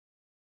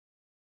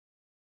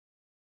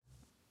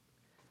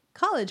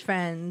College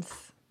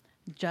friends.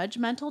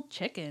 Judgmental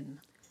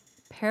chicken.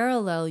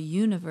 Parallel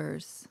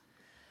universe.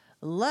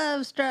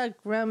 Love struck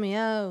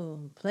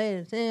Romeo. Played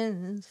it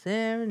in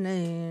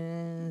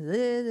serenade.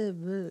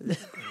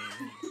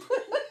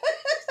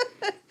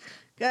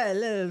 Got a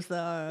love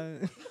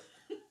song.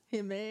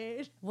 He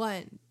made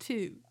 1,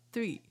 2,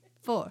 3,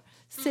 4.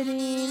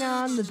 Sitting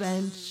on the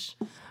bench.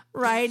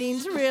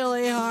 Writing's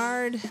really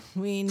hard.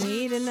 We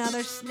need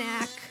another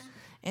snack.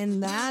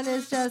 And that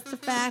is just a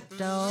fact.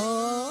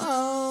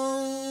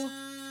 Oh.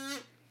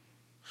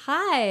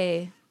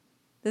 Hi.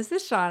 This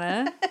is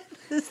Shauna.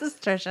 This is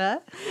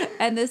Trisha,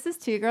 And this is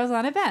Two Girls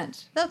on a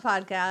Bench. the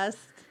podcast.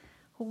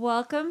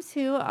 Welcome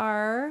to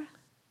our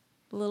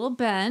little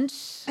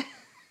bench.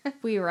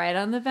 We write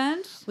on the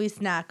bench. We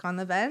snack on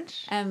the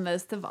bench. And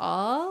most of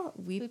all,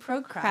 we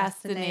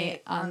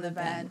procrastinate on the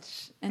bench.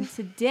 bench. And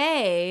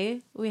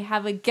today, we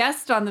have a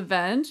guest on the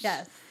bench.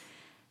 Yes.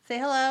 Say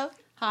hello.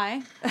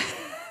 Hi.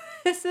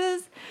 This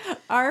is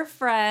our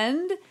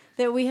friend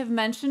that we have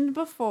mentioned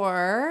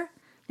before.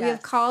 We have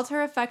Yes. called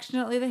her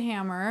affectionately the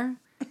Hammer.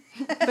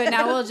 But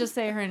now we'll just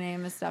say her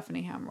name is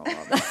Stephanie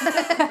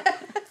Hammerwald.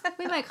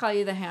 We might call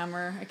you the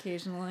Hammer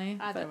occasionally.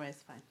 Either but way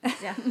is fine.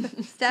 Yeah.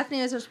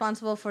 Stephanie was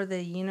responsible for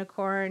the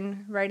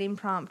unicorn writing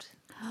prompt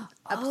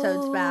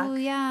episodes back. Oh,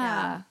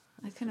 yeah.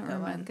 I couldn't good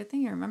remember. one. Good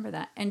thing you remember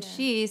that. And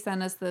she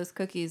sent us those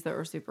cookies that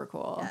were super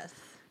cool. Yes.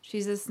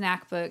 She's a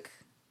snack book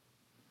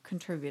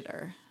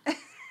contributor.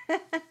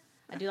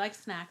 I do like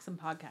snacks and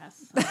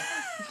podcasts.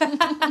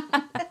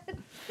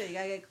 So you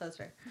gotta get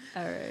closer.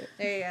 All right.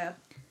 There you go.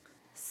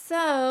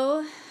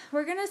 So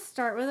we're going to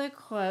start with a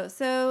quote.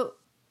 So,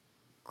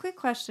 quick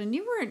question.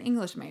 You were an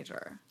English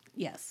major.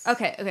 Yes.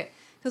 Okay.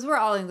 Because we're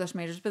all English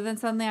majors. But then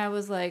suddenly I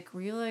was like,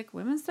 were you like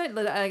women's studies?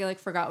 I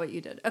forgot what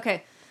you did.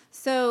 Okay.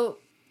 So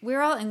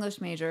we're all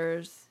English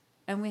majors.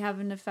 And we have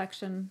an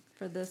affection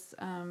for this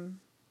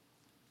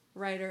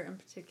writer in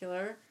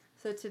particular.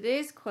 So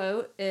today's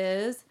quote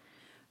is,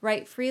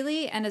 write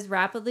freely and as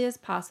rapidly as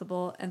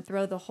possible and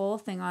throw the whole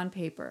thing on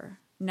paper.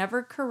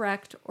 Never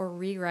correct or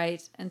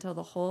rewrite until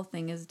the whole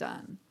thing is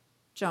done.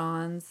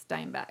 John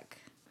Steinbeck.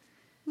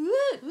 Woo,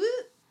 woo.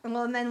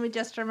 Well, and then we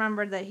just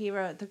remembered that he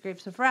wrote The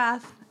Grapes of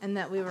Wrath and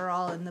that we were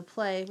all in the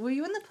play. Were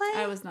you in the play?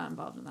 I was not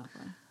involved in that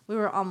play. We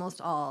were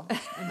almost all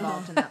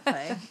involved in that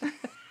play.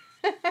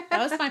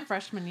 That was my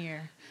freshman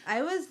year.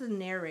 I was the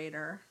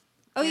narrator.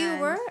 Oh, you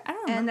And- were? I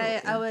don't remember.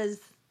 And what I you- was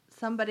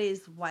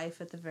somebody's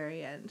wife at the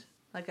very end.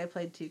 Like, I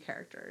played two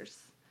characters.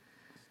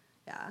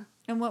 Yeah.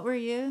 And what were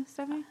you,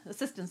 Stephanie?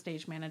 Assistant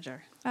stage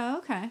manager. Oh,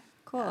 okay.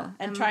 Cool. Yeah.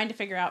 And trying to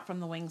figure out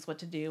from the wings what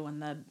to do when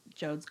the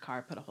Jode's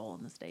car put a hole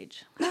in the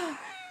stage.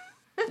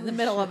 In the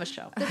middle of a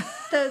show.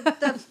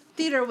 The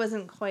theater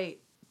wasn't quite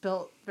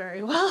built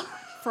very well.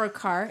 For a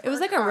car? It was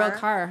a like a real car.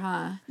 car,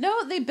 huh?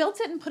 No, they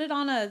built it and put it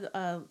on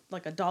a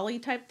dolly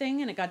type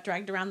thing, and it got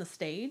dragged around the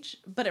stage.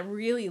 But it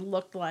really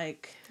looked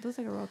like, It was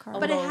like a real car.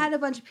 But it had a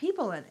bunch of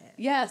people in it.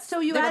 yes. So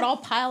you they had would all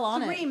pile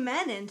on Three it.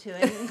 men into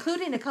it,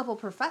 including a couple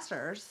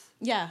professors.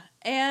 Yeah,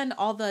 and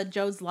all the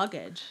Jode's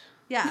luggage.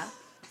 Yeah.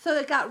 So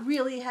it got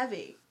really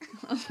heavy.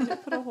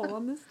 put a hole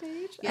on the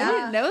stage? Yeah. I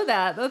didn't know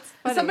that. That's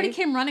funny. Somebody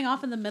came running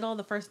off in the middle of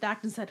the first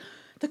act and said,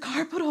 "The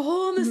car put a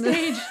hole in the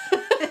stage."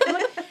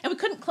 And we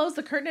couldn't close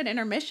the curtain at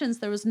intermissions.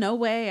 There was no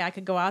way I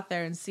could go out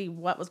there and see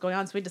what was going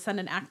on. So we had to send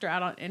an actor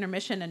out on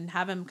intermission and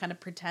have him kind of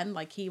pretend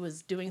like he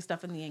was doing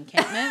stuff in the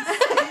encampment.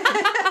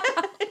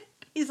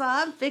 He's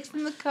on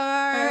fixing the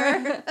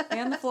car.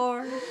 and the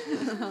floor.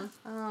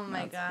 Oh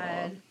my That's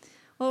God. cool.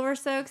 Well, we're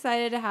so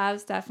excited to have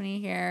Stephanie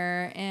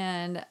here,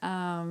 and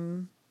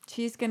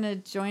she's going to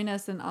join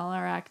us in all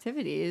our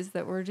activities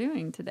that we're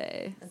doing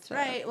today. That's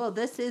right. Well,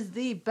 this is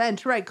the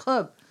Bench Right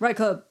Club. Right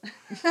Club.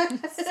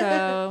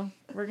 So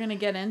we're going to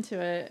get into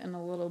it in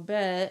a little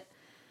bit.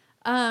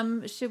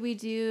 Should we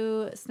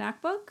do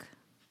snack book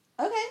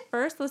Okay.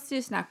 first? Let's do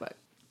snack book.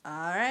 All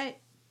right.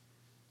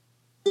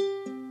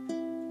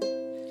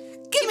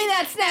 Give me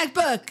that snack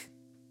book.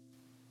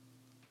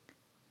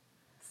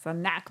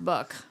 Snack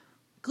book.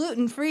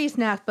 Gluten-free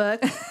snack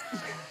book.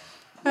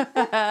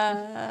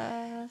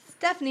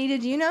 Stephanie,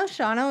 did you know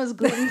Shauna was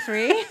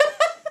gluten-free?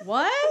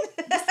 What?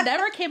 This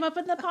never came up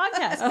in the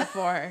podcast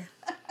before.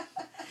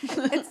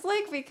 It's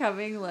like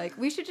becoming like,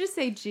 we should just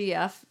say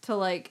GF to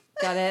like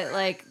get it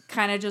like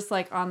kind of just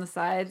like on the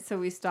side so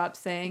we stop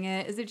saying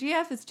it. Is it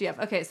GF? It's GF.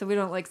 Okay, so we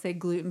don't like say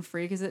gluten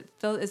free because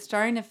it's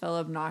starting to feel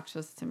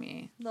obnoxious to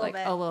me. Little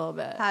bit. A little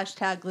bit.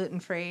 Hashtag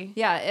gluten-free.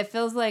 Yeah, it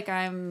feels like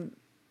I'm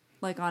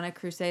like on a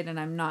crusade and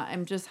I'm not.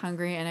 I'm just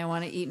hungry and I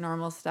want to eat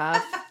normal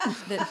stuff.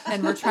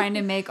 And we're trying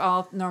to make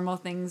all normal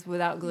things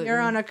without gluten. You're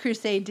on a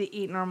crusade to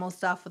eat normal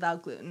stuff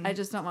without gluten. I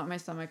just don't want my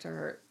stomach to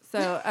hurt.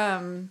 So,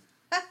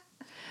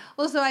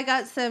 Well, so I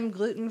got some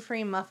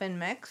gluten-free muffin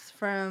mix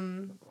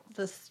from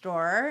the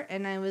store,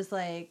 and I was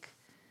like,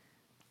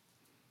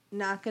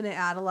 not going to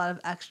add a lot of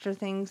extra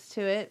things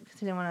to it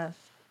because I didn't want to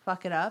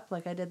fuck it up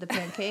like I did the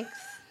pancakes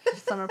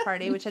summer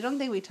party, which I don't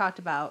think we talked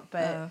about,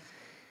 but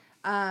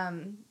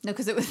no,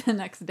 because it was the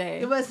next day.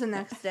 it was the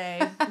next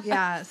day.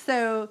 Yeah.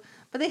 So,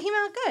 but they came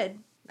out good.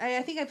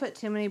 I think I put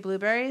too many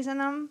blueberries in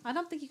them. I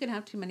don't think you can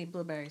have too many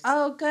blueberries.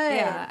 Oh, good.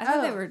 Yeah, I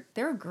thought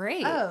they were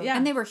great. Oh. Yeah.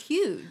 And they were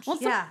huge. Well,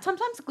 Yeah.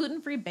 sometimes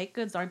gluten-free baked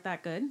goods aren't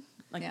that good.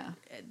 Like, Yeah.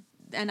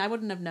 And I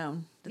wouldn't have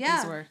known that Yeah.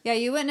 these were. Yeah,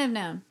 you wouldn't have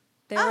known.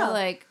 They were Oh.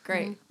 like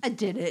great. I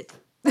did it.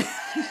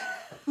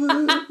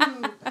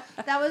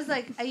 That was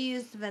like, I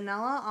used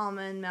vanilla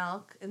almond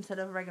milk instead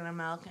of regular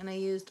milk, and I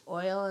used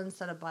oil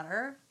instead of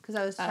butter because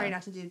I was trying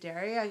not to do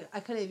dairy. I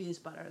could have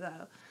used butter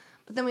though,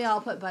 but then we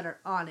all put butter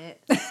on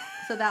it,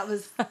 so that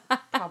was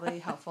probably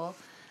helpful.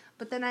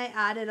 But then I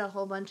added a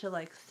whole bunch of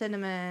like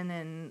cinnamon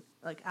and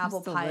like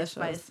apple pie delicious.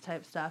 spice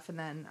type stuff, and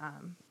then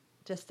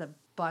just a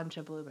bunch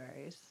of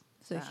blueberries.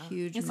 It's a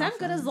huge. It sounds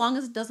good as muffin. long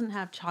as it doesn't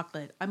have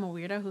chocolate. I'm a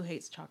weirdo who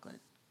hates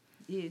chocolate.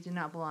 You do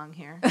not belong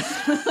here.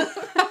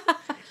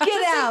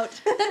 Get out.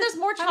 Then there's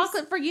more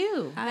chocolate for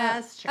you.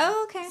 That's true.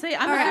 Oh, okay. See,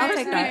 I'm All a right, good I'll person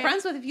take to be that.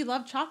 friends with if you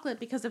love chocolate,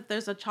 because if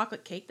there's a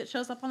chocolate cake that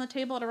shows up on the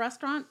table at a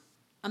restaurant,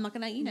 I'm not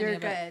going to eat any You're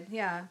of it. good,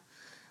 yeah.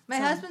 My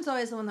husband's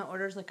always the one that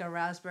orders like a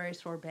raspberry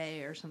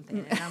sorbet or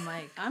something, and I'm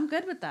like, I'm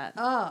good with that.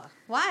 oh,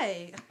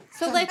 why?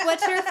 So, like,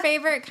 what's your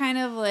favorite kind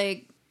of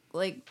like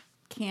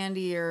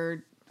candy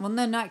or well,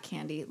 no, not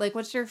candy. Like,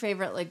 what's your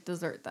favorite like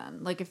dessert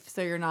then? Like, if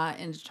so, you're not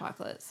into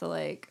chocolate. So,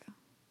 like,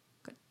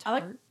 I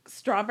like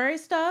strawberry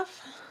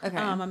stuff. Okay.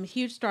 I'm a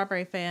huge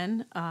strawberry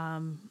fan.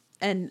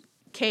 And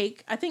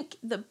cake. I think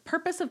the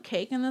purpose of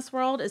cake in this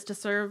world is to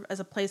serve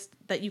as a place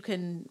that you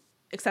can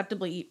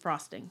acceptably eat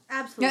frosting.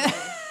 Absolutely.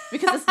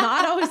 Because it's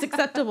not always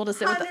acceptable to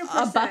sit with a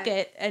 100%.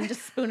 bucket and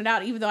just spoon it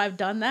out, even though I've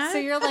done that. So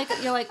you're like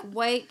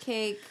white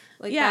cake,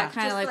 like Yeah. that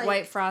kind of Just like, like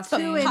white frosting.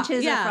 2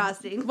 inches of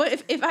frosting.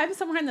 But if I'm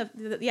somewhere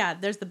in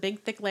there's the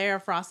big thick layer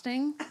of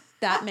frosting,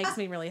 that makes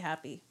me really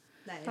happy.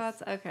 Nice.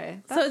 That's okay.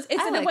 So it's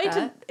I in like a way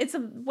that. it's a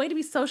way to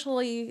be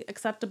socially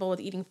acceptable with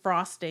eating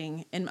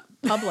frosting in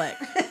public.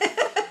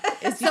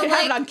 Is you So, can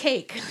have it like, on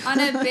cake. on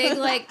a big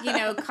like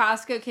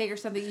Costco cake or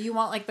something. You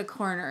want like the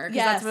corner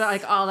because that's Yes. what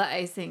like all the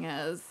icing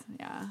is.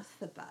 Yeah. It's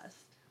the best.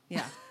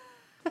 Yeah.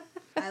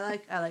 I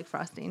like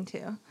frosting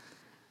too.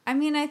 I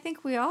mean, I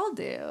think we all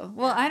do.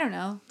 Well, I don't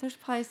know. There's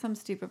probably some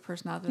stupid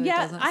person out there that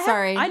Yeah, doesn't. I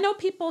Sorry. know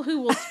people who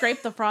will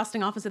scrape the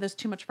frosting off and say there's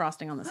too much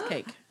frosting on this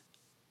cake.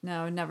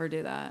 No, never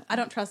do that. I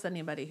don't trust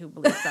anybody who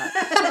believes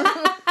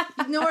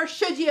that. Nor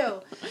should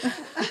you.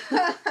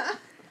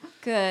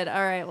 Good.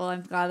 All right. Well,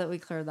 I'm glad that we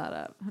cleared that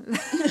up.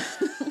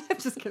 I'm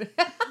just kidding.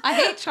 I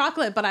hate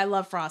chocolate, but I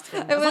love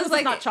frosting. It As long was as like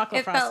it's not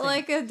chocolate it frosting. felt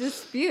like a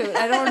dispute.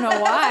 I don't know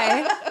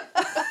why.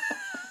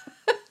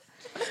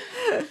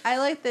 I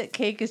like that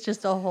cake is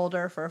just a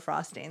holder for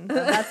frosting. So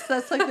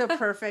that's like the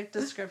perfect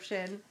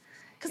description.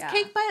 Because Yeah.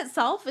 cake by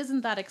itself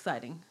isn't that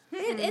exciting.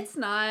 It's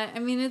not. I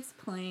mean, it's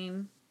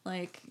plain.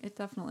 Like it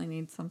definitely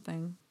needs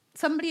something.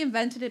 Somebody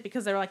invented it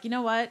because they were like, you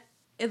know what?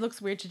 It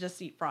looks weird to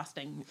just eat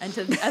frosting. And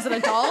to as an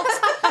adult,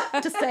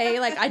 to say,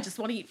 like, I just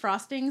want to eat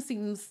frosting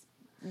seems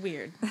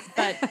weird.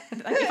 But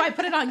like, if I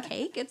put it on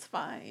cake, it's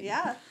fine.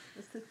 Yeah.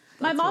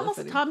 My mom really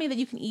also funny. taught me that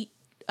you can eat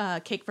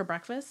cake for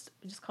breakfast.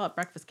 We just call it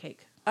breakfast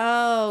cake.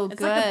 Oh, It's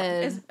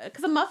good.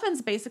 because a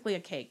muffin's basically a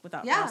cake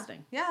without Yeah.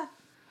 frosting. Yeah.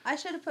 I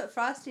should have put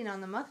frosting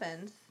on the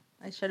muffins.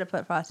 I should have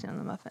put frosting on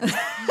the muffins.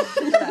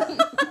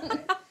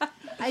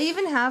 I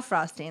even have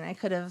frosting. I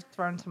could have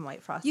thrown some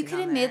white frosting. You could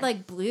have on made there.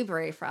 like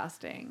blueberry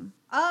frosting.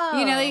 Oh,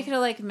 You know, you could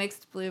have like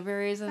mixed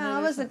blueberries in it. No, I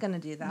or wasn't gonna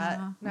do that.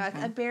 No? No,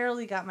 Okay. I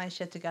barely got my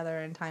shit together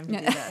in time to Yeah.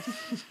 do this.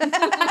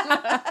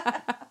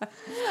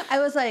 I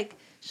was like,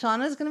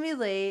 Shauna's gonna be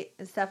late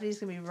and Stephanie's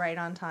gonna be right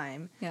on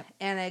time. Yep.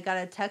 And I got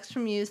a text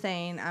from you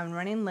saying I'm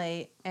running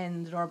late,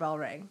 and the doorbell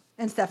rang,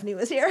 and Stephanie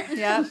was here.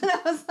 Yep. And I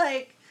was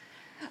like,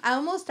 I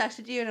almost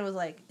texted you, and it was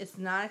like, it's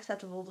not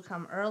acceptable to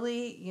come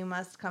early. You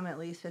must come at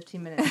least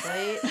 15 minutes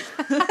late.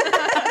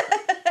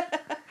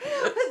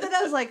 But then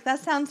I was like, that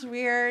sounds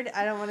weird.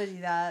 I don't want to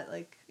do that.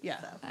 Like, Yeah.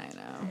 so. I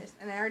know. Anyways,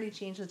 and I already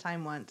changed the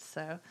time once,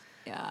 so.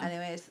 Yeah.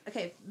 Anyways,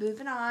 okay,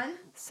 moving on.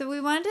 So we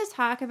wanted to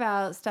talk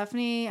about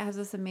Stephanie has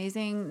this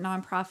amazing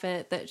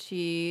nonprofit that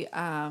she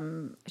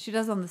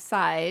does on the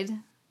side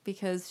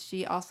because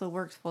she also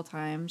works full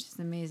time. She's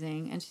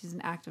amazing and she's an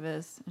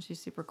activist and she's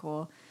super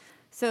cool.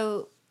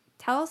 So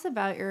tell us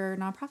about your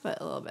nonprofit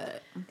a little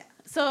bit.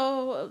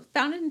 So,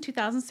 founded in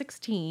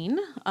 2016,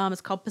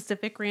 it's called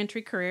Pacific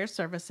Reentry Career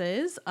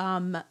Services,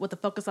 with a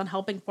focus on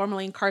helping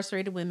formerly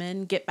incarcerated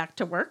women get back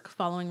to work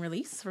following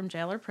release from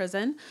jail or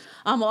prison.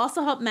 We'll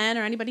also help men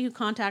or anybody who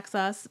contacts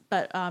us,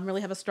 but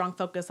really have a strong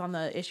focus on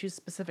the issues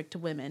specific to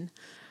women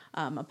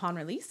upon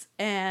release.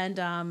 And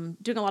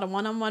doing a lot of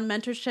one-on-one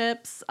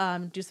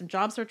mentorships, do some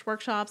job search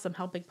workshops. I'm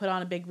helping put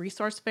on a big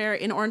resource fair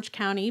in Orange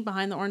County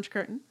behind the Orange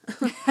Curtain.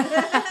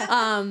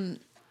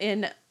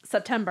 In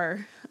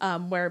September,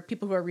 where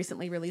people who are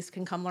recently released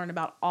can come learn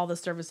about all the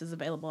services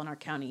available in our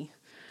county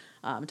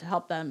to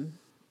help them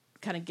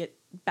kind of get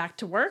back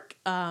to work,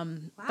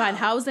 find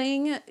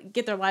housing,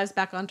 get their lives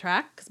back on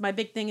track. Because my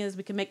big thing is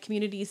we can make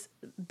communities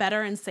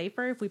better and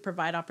safer if we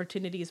provide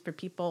opportunities for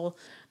people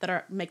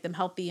that make them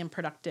healthy and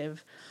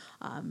productive.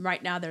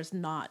 Right now, there's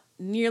not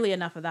nearly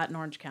enough of that in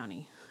Orange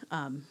County.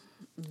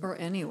 Or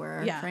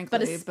anywhere, Yeah, frankly.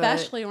 but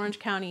especially Orange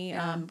County,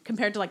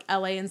 compared to like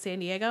LA and San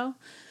Diego,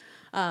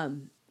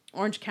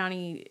 Orange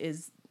County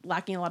is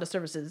lacking a lot of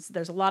services.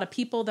 There's a lot of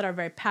people that are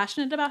very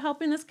passionate about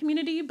helping this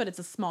community, but it's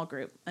a small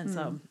group. And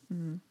so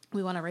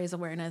we want to raise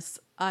awareness.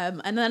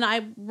 And then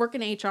I work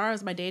in HR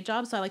as my day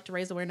job, so I like to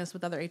raise awareness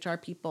with other HR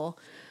people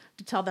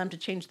to tell them to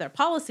change their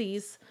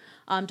policies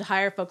to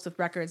hire folks with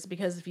records,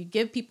 because if you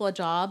give people a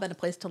job and a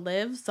place to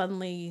live,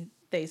 suddenly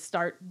they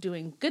start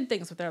doing good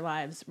things with their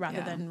lives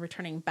rather than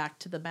returning back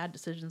to the bad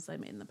decisions they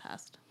made in the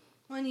past.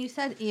 When you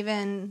said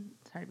even,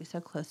 sorry to be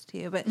so close to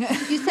you, but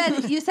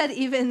you said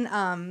even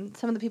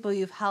some of the people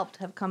you've helped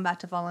have come back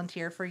to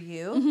volunteer for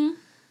you. Mm-hmm. So.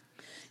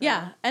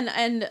 Yeah,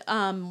 and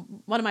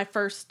one of my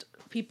first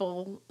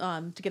people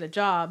to get a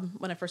job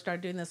when I first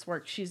started doing this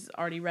work, she's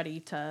already ready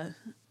to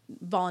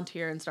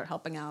volunteer and start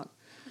helping out.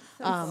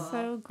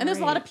 So and there's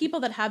a lot of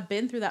people that have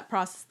been through that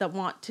process that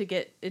want to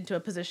get into a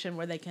position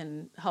where they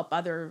can help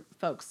other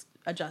folks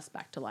adjust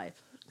back to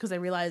life, because they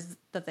realize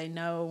that they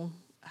know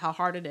how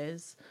hard it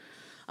is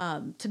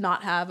to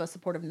not have a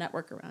supportive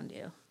network around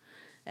you.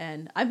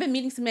 And I've been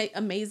meeting some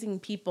amazing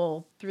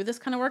people through this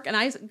kind of work. And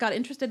I got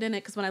interested in it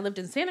because when I lived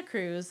in Santa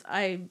Cruz,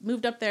 I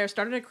moved up there,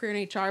 started a career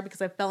in HR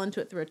because I fell into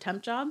it through a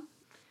temp job.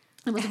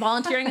 I was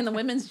volunteering in the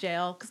women's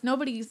jail because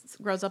nobody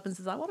grows up and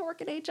says, I want to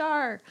work in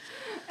HR.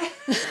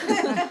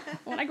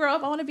 When I grow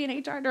up, I want to be an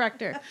HR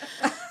director.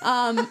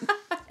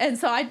 And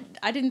so I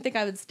didn't think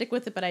I would stick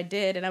with it, but I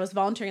did. And I was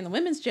volunteering in the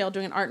women's jail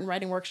doing an art and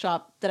writing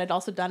workshop that I'd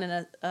also done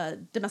in a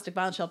domestic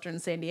violence shelter in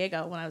San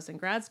Diego when I was in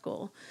grad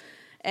school.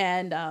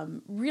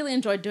 And really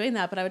enjoyed doing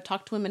that. But I would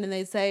talk to women and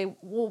they'd say,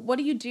 well, what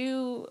do you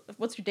do?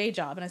 What's your day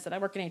job? And I said, I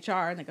work in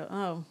HR. And they go,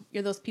 oh,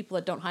 you're those people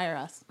that don't hire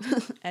us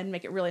and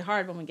make it really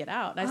hard when we get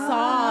out. And I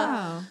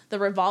saw the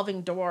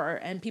revolving door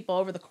and people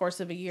over the course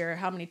of a year,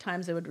 how many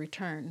times they would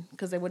return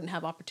because they wouldn't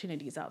have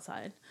opportunities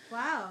outside.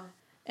 Wow.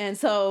 And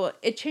so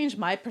it changed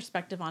my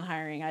perspective on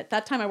hiring. At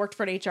that time, I worked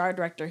for an HR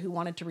director who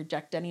wanted to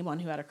reject anyone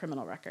who had a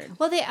criminal record.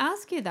 Well, they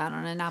ask you that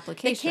on an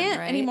application, They can't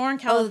right? anymore in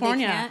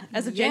California. Oh, they can't?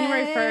 As of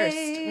January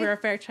 1st, we're a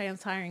fair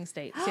chance hiring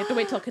state. So you have to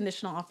wait till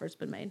conditional offer's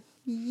been made.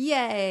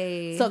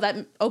 Yay. So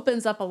that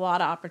opens up a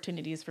lot of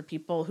opportunities for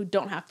people who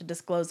don't have to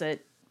disclose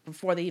it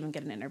before they even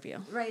get an interview.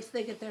 Right, so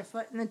they get their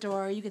foot in the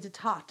door, you get to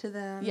talk to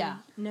them,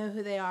 know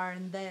who they are,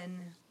 and then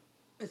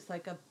it's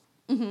like a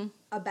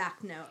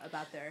back note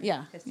about their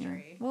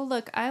history. Yeah. Well,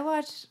 look, I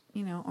watched,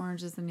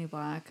 Orange is the New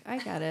Black. I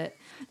get it.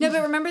 No,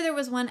 but remember there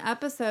was one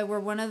episode where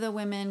one of the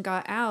women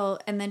got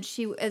out, and then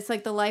it's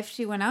like the life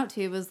she went out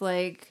to was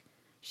like,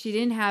 she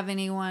didn't have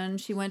anyone.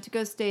 She went to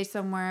go stay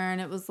somewhere, and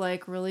it was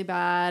like really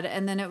bad.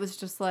 And then it was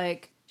just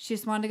like, she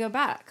just wanted to go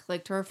back,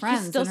 like to her friends.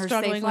 She's still and her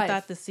struggling safe with life.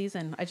 that this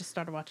season. I just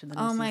started watching the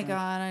new season. Oh my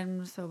God,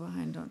 I'm so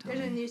behind. Don't tell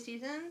There's me. a new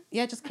season?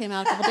 Yeah, it just came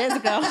out a couple days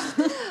ago.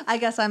 I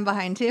guess I'm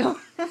behind too.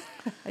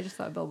 I just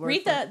saw a billboard.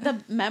 Read the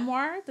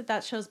memoir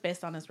that show's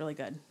based on is really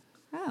good.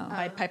 Oh.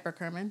 By Piper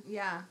Kerman.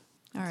 Yeah.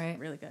 All right.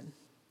 Really good.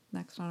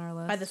 Next on our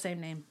list. By the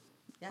same name.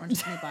 Yeah. Orange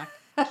is the New Black.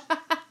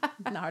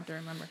 Not hard to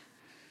remember.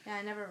 Yeah,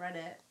 I never read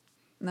it.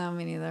 No,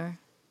 me neither.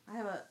 I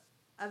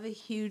have a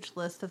huge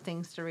list of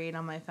things to read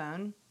on my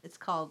phone. It's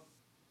called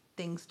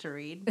Things to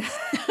Read.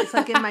 It's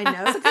like in my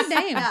notes. It's a good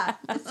name. Yeah,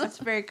 it's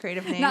a very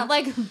creative name. Not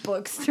like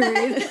books to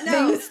read,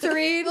 things to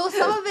read. Well,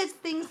 some of it's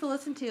things to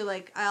listen to.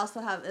 Like I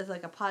also have is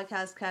like a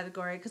podcast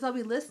category because I'll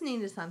be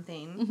listening to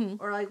something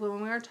or like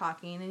when we were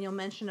talking and you'll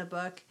mention a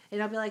book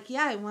and I'll be like,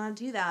 yeah, I want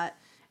to do that.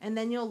 And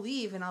then you'll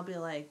leave and I'll be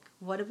like,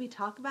 what did we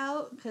talk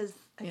about? Because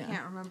I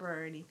can't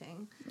remember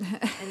anything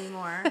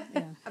anymore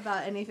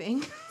about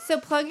anything. So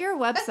plug your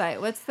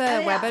website. What's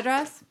the web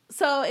address?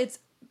 So it's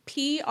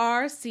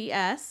prcsca.org.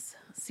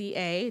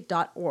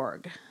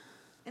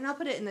 And I'll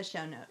put it in the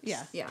show notes.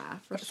 Yeah. Yeah,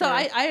 for sure. So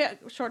I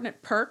shorten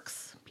it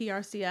PERCS,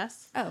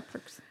 PRCS. Oh,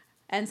 Perks.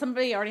 And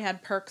somebody already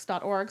had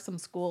perks.org, some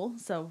school.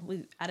 So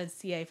we added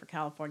CA for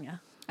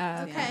California.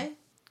 Okay.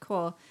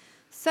 Cool.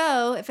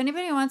 So if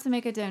anybody wants to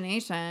make a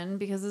donation,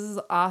 because this is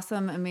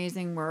awesome,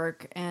 amazing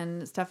work,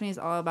 and Stephanie's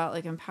all about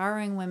like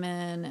empowering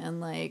women and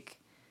like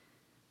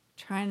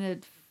trying to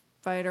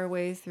fight our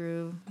way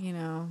through,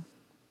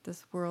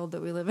 this world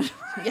that we live in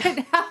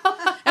right now.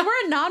 And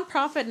we're a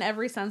nonprofit in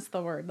every sense of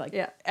the word. Like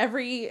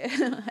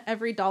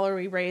every dollar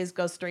we raise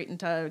goes straight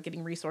into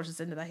getting resources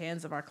into the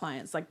hands of our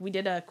clients. Like we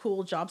did a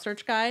cool job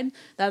search guide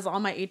that has all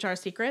my HR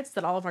secrets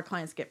that all of our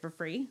clients get for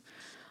free.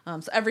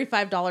 So every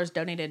 $5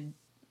 donated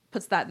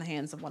puts that in the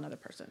hands of one other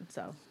person.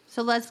 So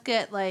let's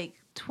get like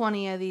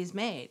 20 of these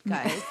made,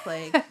 guys.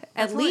 Like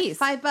At least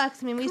 $5. I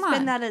mean, we Come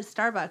spend on. that at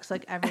Starbucks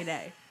like every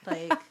day.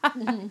 Like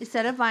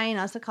instead of buying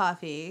us a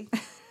coffee,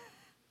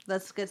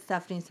 let's get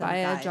Stephanie some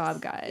buy guides. a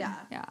job guide.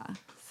 Yeah.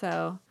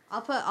 So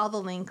I'll put all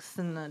the links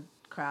and the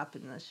crap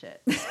in the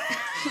shit. the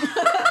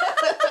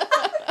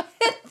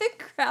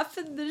crap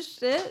in the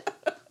shit.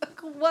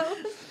 What?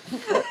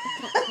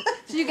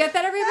 Did you get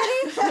that,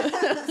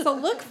 everybody? So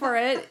look for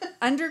it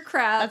under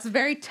crap. that's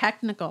very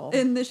technical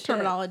In the shit.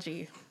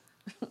 terminology.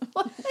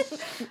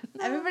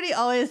 Everybody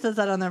always says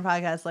that on their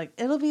podcast. Like,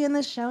 it'll be in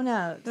the show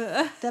notes.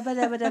 Dabba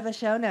dabba dabba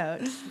show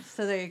notes.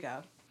 So there you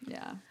go.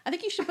 Yeah. I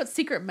think you should put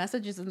secret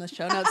messages in the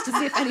show notes to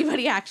see if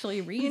anybody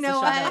actually reads You know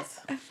the show what? notes.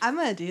 I'm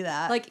gonna do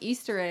that. Like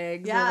Easter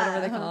eggs or Yeah.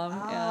 whatever they call them.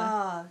 Yeah.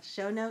 Ah,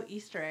 show note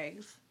Easter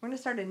eggs. We're gonna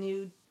start a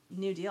new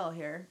deal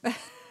here.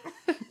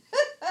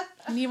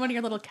 You need one of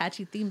your little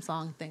catchy theme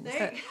song things.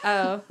 There you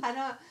Oh. I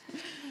don't.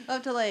 I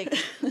have to like.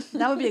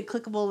 That would be a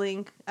clickable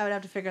link. I would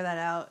have to figure that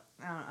out.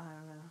 I don't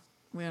know.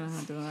 We don't know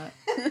how to do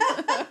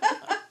that.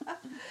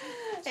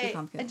 Hey, I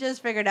complicated.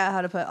 just figured out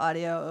how to put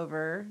audio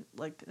over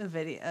like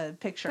a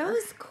picture. That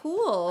was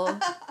cool.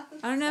 I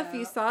don't know if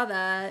you saw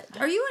that.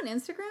 Are you on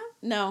Instagram?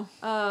 No.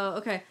 Oh,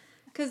 okay.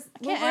 Because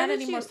I can't add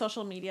any more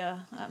social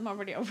media. I'm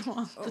already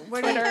overwhelmed.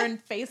 Where do you- Twitter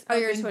and Facebook Oh,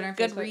 you're and Twitter and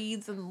Facebook.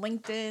 Goodreads and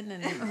LinkedIn.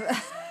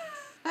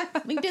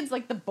 And LinkedIn's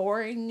like the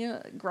boring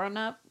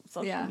grown-up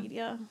social Yeah.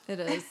 media. It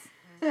is.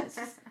 That's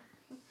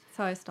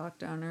how I stalk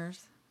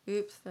donors.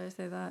 Oops, did I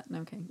say that? No,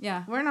 I'm kidding.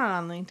 Yeah. We're not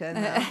on LinkedIn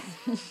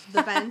though.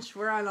 The bench.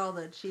 We're on all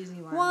the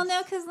cheesy ones. Well,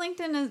 no, because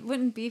LinkedIn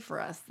wouldn't be for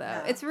us, though.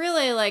 No. It's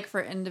really like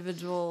for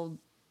individual,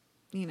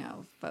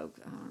 folk.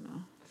 I don't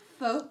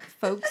know.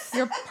 Folks.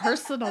 Your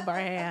personal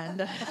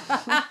brand.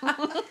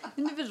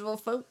 Individual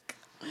folk.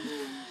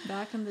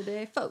 Back in the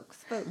day,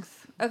 folks.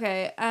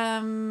 Okay,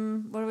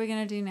 what are we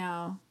going to do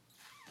now?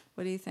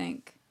 What do you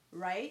think?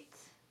 Right.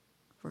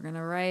 We're going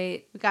to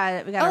write. We got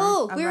it. We got.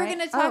 Oh, we were going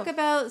to talk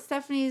about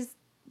Stephanie's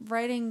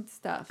writing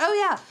stuff. Oh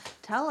yeah,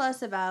 tell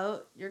us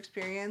about your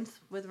experience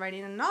with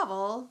writing a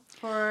novel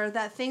for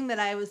that thing that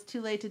I was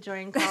too late to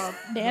join called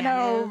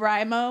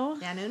NaNoWriMo.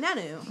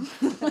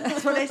 Nanu.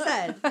 That's what I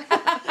said. Oh,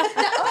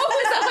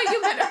 is that what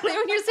you meant earlier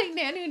when you were saying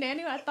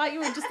Nanu? I thought you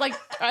were just like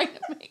trying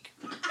to make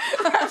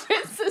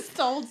references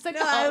to old sitcoms.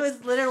 No, I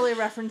was literally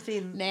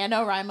referencing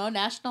NaNoWriMo,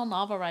 National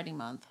Novel Writing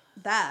Month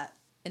that.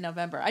 in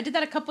November. I did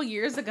that a couple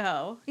years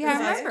ago. Yeah, I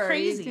That's remember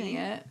crazy. you doing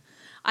it.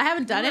 I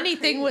haven't done You were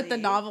anything with the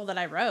crazy. novel that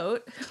I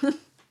wrote.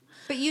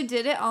 But you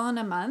did it all in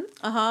a month?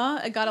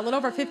 I got a little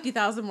over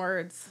 50,000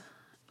 words.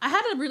 I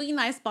had a really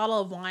nice bottle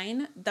of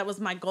wine. That was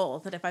my goal,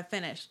 that if I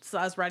finished. So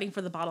I was writing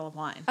for the bottle of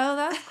wine. Oh,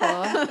 that's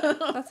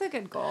cool. That's a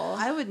good goal.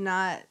 I would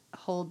not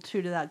hold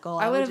true to that goal.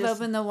 I would have just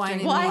opened the wine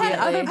drink Well, I had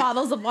immediately. other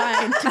bottles of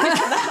wine to get to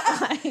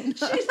that wine.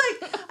 She's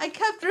like, I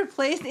kept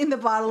replacing the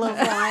bottle of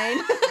wine.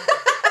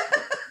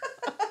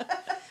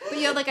 But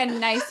you had like a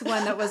nice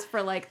one that was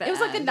for like the It was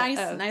like a end. nice,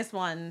 Oh, nice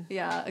one.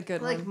 Yeah, a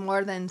good Like one.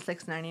 more than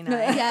 $6.99.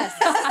 Yes.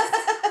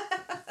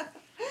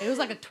 It was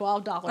like a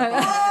 $12 bottle.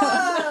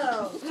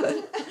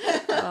 Oh.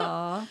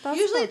 Aw, that's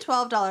Usually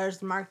cool.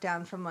 $12 marked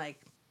down from like,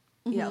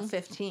 you know,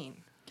 15.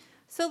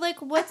 So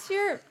like, what's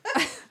your?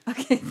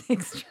 Okay,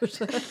 thanks,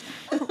 Trisha.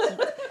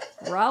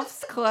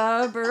 Ralph's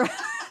Club or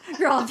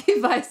Ralph,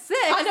 you buy 6.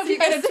 know, You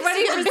get a you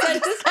get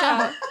 20%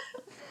 discount.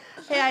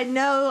 Hey, I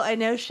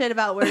know shit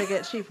about where to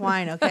get cheap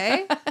wine,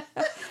 okay?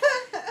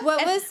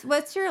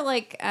 What's your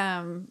like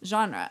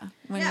genre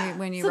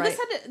when you So write? this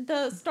had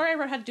the story I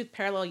wrote had to do with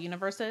parallel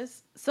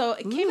universes. So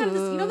it came out of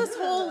this, you know, this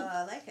whole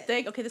I like it.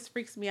 thing. Okay, this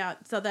freaks me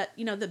out. So that,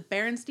 you know, the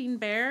Berenstein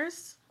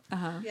Bears.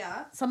 Uh-huh.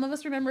 Yeah. Some of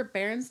us remember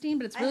Berenstein,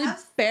 but it's I really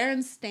have-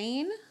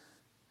 Berenstain.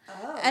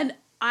 Oh. And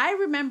I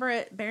remember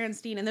it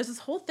Berenstein. And there's this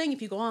whole thing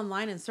if you go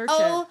online and search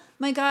Oh it.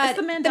 my god, It's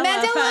the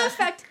Mandela effect.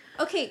 effect.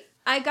 Okay,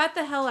 I Got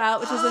the Hell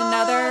Out, which is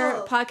another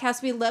Oh.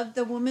 podcast we loved.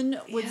 The woman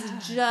was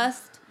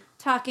just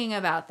talking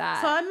about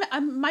that. So I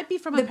might be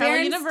from the a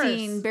parallel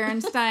universe.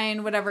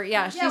 Berenstein, whatever.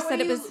 Yeah, she said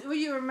it was Will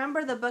you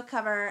remember the book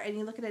cover and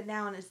you look at it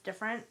now and it's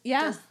different?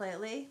 Yeah. Just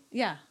slightly.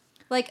 Yeah.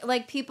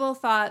 like people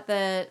thought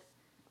that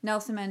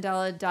Nelson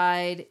Mandela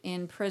died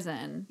in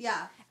prison,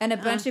 Yeah. and a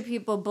bunch of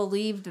people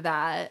believed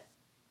that.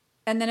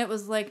 And then it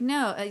was like,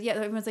 no,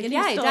 everyone's like, And he yeah,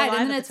 was he still died. alive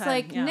And then at it's the time,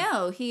 like, yeah.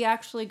 no, he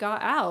actually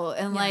got out.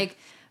 And Yeah. like,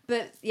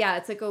 but yeah,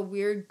 it's like a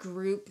weird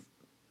group.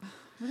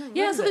 Yeah, What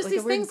is so it? there's Like a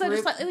these weird things that are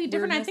group slightly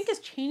different. I weirdness? think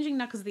it's changing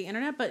now because of the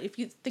internet. But if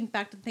you think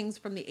back to things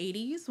from the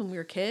 80s when we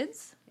were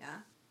kids, Yeah.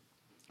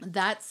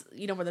 that's,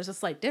 you know, where there's a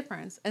slight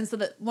difference. And so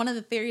that one of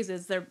the theories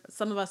is there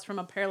some of us from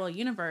a parallel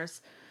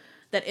universe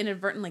that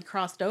inadvertently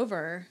crossed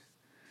over,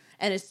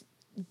 and it's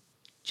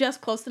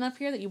just close enough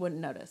here that you wouldn't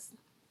notice,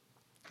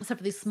 except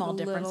for these small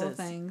Little differences.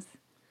 things.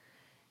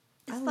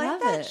 It's I like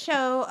love that it.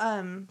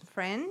 show,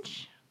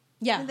 Fringe.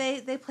 Yeah,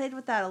 They played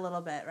with that a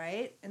little bit,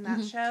 right? In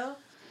that show.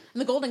 and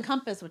the Golden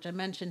Compass, which I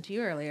mentioned to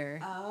you earlier,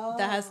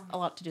 that has a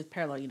lot to do with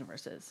parallel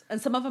universes,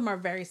 and some of them are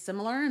very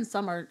similar, and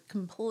some are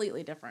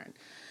completely different.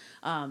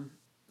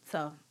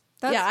 So.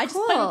 That's yeah, I just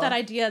played cool. with that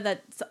idea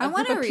that I a group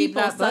wanna of read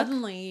people that book.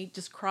 suddenly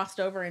just crossed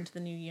over into the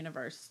new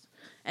universe.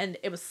 And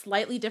it was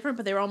slightly different,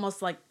 but they were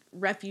almost like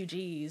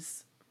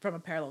refugees from a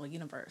parallel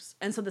universe.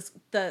 And so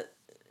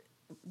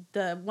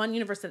the one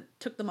universe that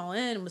took them all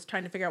in was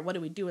trying to figure out what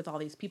do we do with all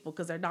these people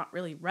because they're not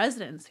really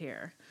residents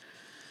here.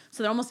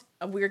 So they're almost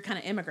a weird kind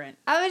of immigrant.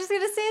 I was just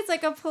gonna say it's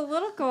like a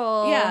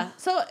political. Yeah.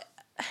 So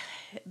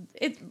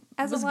it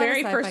As a was lot of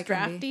very sci-fi first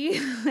can be.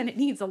 drafty and it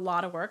needs a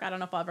lot of work. I don't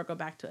know if I'll ever go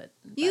back to it.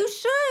 You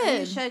should.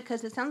 You should,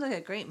 because it sounds like a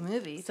great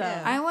movie. So- too.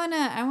 I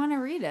wanna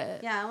read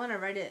it. yeah, I want to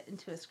write it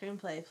into a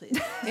screenplay, please.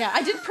 Yeah,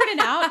 I did print it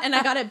out and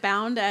I got it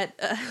bound at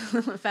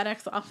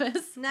FedEx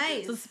office.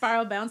 Nice. So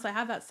spiral bound, so I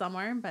have that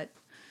somewhere. But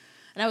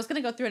And I was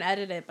going to go through and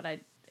edit it, but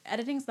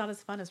editing's not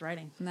as fun as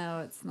writing. No,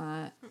 it's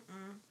not.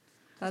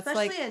 That's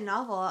Especially a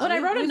novel. But I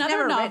wrote We've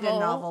another never written novel. a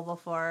novel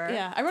before.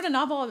 Yeah, I wrote a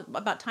novel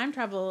about time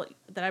travel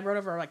that I wrote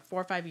over like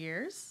 4 or 5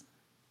 years.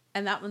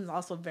 And that one's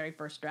also very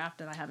first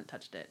draft, and I haven't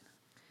touched it.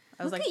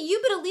 I was Look like, at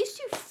you, but at least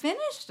you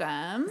finished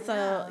them.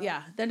 so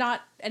yeah, they're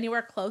not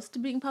anywhere close to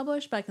being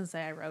published, but I can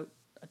say I wrote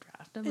a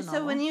draft of a novel.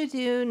 So when you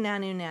do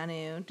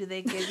Nanu, do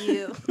they give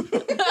you...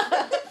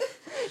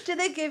 do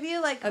they give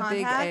you, like, A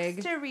big contacts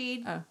egg. to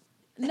read? Oh.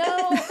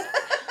 No.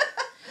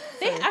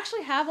 They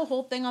actually have a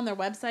whole thing on their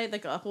website,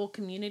 like a whole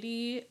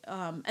community.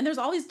 And there's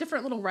all these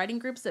different little writing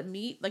groups that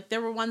meet. Like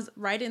there were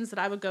write-ins that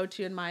I would go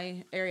to in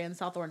my area in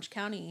South Orange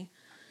County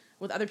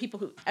with other people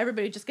who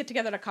everybody would just get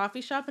together at a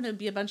coffee shop and it'd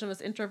be a bunch of us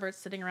introverts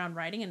sitting around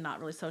writing and not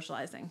really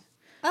socializing.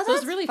 Oh, So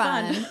it's that's really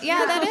fun.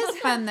 Yeah, that is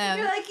fun though.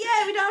 You're like,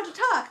 yeah, we don't have to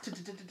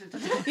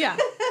talk. Yeah.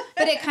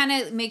 But it kind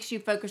of makes you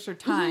focus your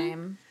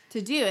time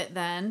to do it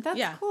then. That's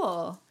Yeah.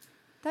 cool.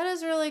 That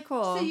is really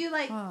cool. So you,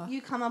 like, Oh.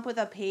 you come up with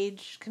a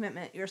page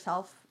commitment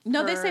yourself?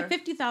 No, they say for-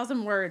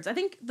 50,000 words. I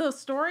think the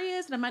story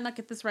is, and I might not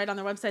get this right on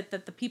their website,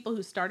 that the people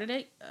who started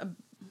it, it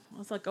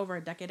was like over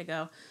a decade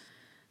ago,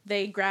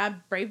 they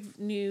grabbed Brave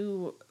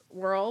New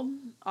World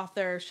off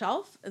their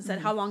shelf and said,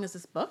 how long is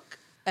this book?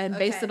 And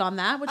based Okay. it on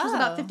that, which was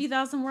about Oh.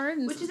 50,000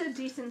 words. Which is a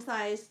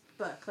decent-sized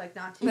book, like,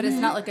 not too But it's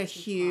big, not like a not too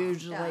small.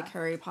 huge, Yeah. like,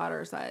 Harry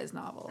Potter sized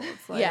novel.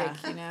 It's like,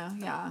 Yeah.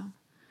 yeah.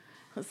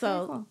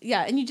 So, cool.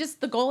 yeah, and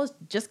the goal is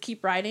just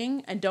keep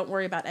writing and don't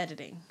worry about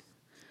editing.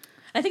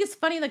 And I think it's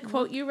funny, the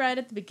quote you read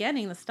at the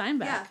beginning, the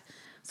Steinbeck. Yeah.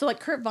 So, like,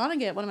 Kurt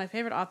Vonnegut, one of my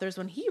favorite authors,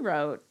 when he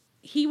wrote,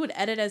 he would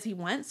edit as he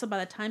went. So by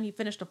the time he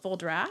finished a full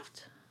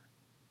draft,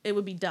 it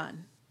would be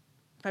done.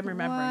 If I'm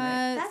remembering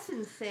right. That's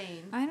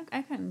insane.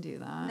 I couldn't do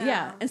that. No.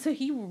 Yeah. And so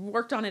he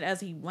worked on it as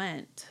he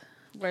went.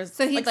 Whereas,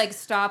 So he'd like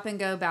stop and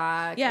go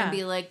back Yeah. and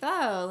be like,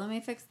 oh, let me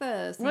fix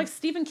this. like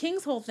Stephen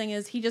King's whole thing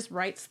is he just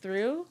writes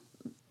through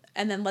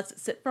and then lets it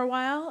sit for a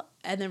while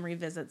and then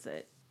revisits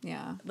it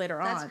Yeah. later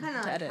That's on kind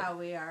of to like edit. how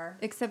we are.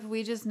 Except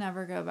we just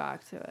never go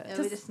back to it.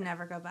 We just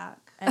never go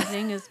back.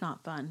 Editing is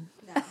not fun.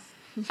 No.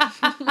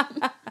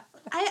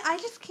 I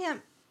just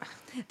can't.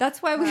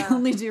 That's why we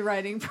only do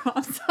writing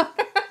prompts.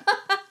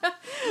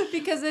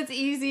 Because it's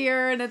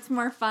easier and it's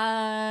more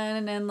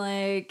fun and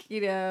like,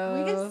 you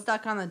know. We get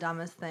stuck on the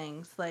dumbest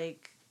things,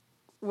 like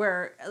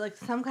where like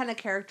some kind of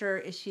character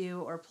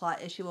issue or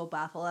plot issue will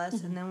baffle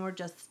us, and then we're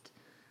just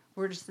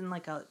in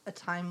like a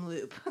time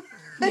loop,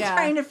 Yeah.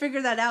 trying to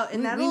figure that out, and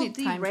We that'll need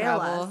time derail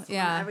travel. us from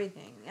Yeah.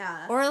 everything.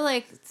 Yeah. Or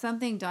like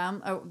something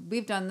dumb.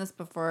 We've done this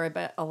before,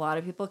 but a lot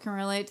of people can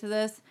relate to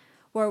this.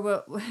 Where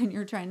when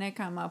you're trying to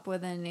come up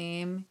with a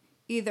name,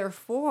 either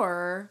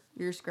for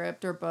your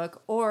script or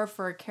book or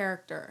for a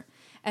character.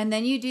 And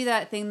then you do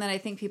that thing that I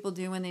think people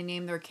do when they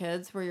name their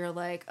kids where you're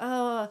like,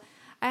 oh,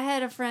 I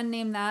had a friend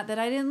named that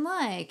I didn't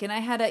like.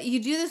 And you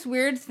do this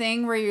weird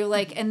thing where you're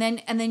like, and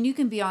then you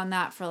can be on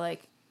that for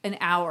like an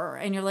hour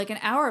and you're like an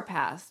hour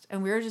passed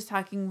and we were just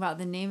talking about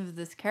the name of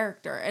this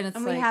character. And it's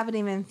And like, we haven't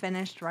even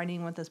finished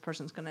writing what this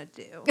person's gonna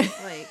do.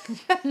 Like,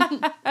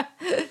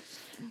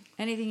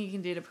 anything you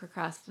can do to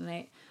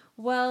procrastinate.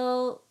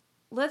 Well,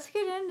 let's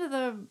get into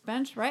the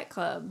Bench Right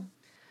Club.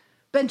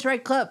 Bench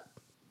Right Club.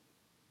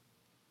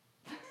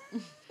 Do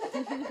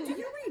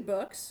you read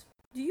books?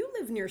 Do you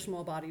live near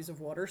small bodies of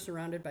water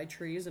surrounded by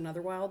trees and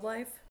other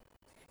wildlife?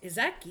 Is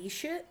that geese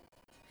shit?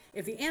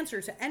 If the answer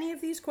to any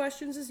of these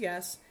questions is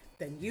yes,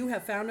 then you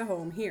have found a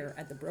home here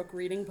at the Brook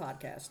Reading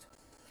Podcast.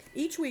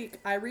 Each week,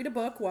 I read a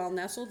book while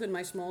nestled in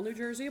my small New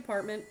Jersey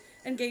apartment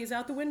and gaze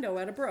out the window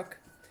at a brook.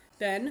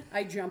 Then,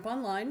 I jump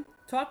online,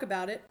 talk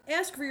about it,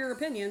 ask for your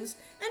opinions,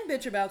 and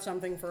bitch about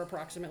something for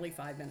approximately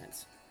 5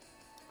 minutes.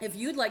 If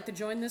you'd like to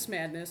join this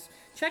madness,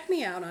 check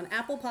me out on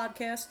Apple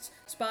Podcasts,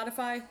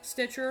 Spotify,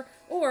 Stitcher,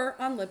 or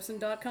on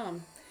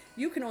Libsyn.com.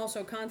 You can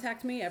also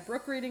contact me at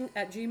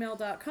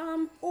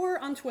brookreading@gmail.com or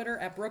on Twitter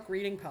at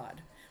brookreadingpod.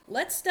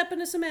 Let's step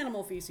into some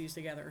animal feces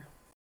together.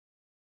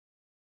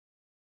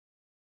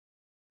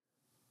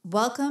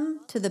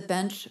 Welcome to the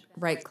Bench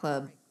Right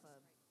Club.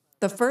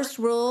 The first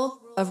rule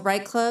of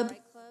Right Club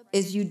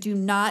is you do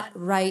not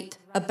write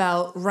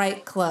about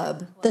Right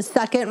Club. The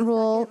second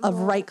rule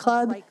of Right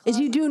Club is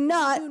you do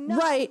not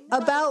write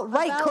about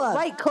Right Club.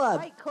 Right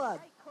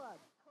Club.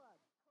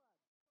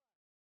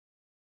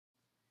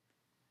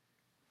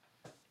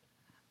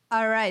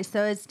 All right,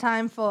 so it's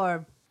time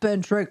for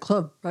Bench Right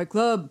Club. Right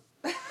Club.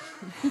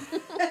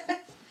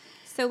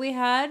 So we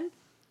had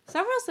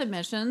several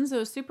submissions. It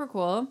was super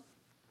cool.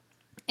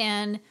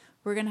 And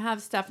we're going to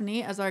have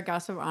Stephanie as our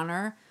guest of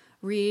honor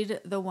read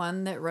the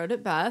one that wrote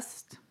it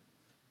best.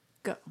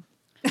 Go.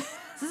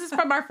 This is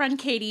from our friend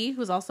Katie,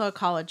 who's also a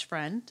college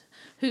friend,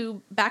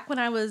 who back when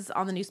I was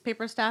on the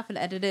newspaper staff and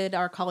edited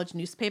our college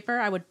newspaper,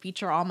 I would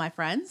feature all my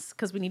friends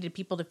because we needed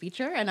people to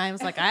feature. And I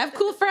was like, I have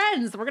cool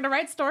friends. We're going to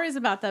write stories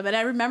about them. And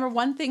I remember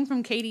one thing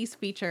from Katie's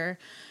feature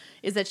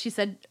is that she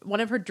said one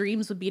of her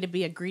dreams would be to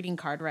be a greeting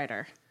card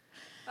writer.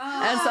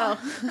 And so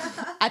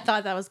I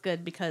thought that was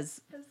good because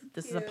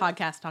this is a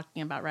podcast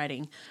talking about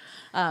writing.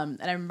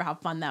 And I remember how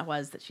fun that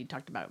was that she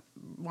talked about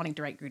wanting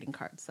to write greeting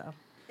cards. So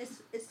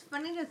It's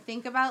funny to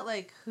think about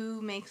like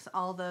who makes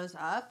all those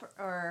up,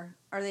 or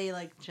are they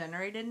like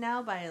generated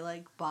now by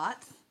like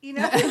bots? You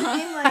know what I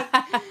mean? Like,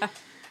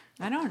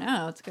 I don't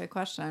know. It's a good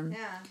question.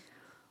 yeah.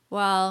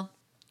 Well,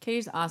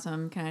 Katie's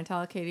awesome. Can I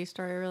tell a Katie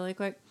story really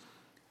quick?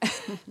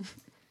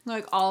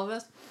 Like all of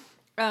us.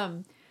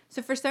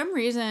 So for some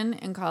reason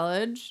in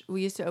college,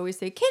 we used to always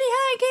say, Katie,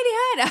 hi,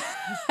 Katie,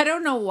 hi. I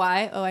don't know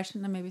why. Oh, I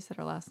shouldn't have maybe said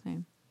her last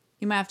name.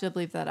 You might have to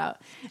bleep that out.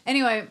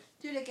 Anyway,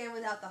 Do it again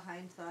without the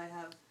hind, so I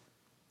have.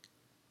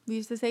 we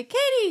used to say,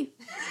 Katie.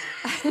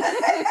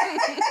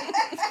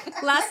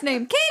 Last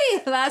name,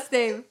 Katie. Last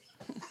name.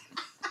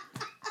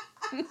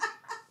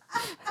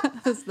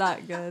 That's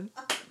not good.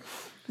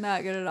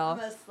 Not good at all. I'm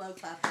gonna slow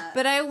clap that.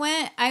 But I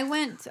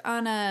went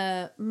on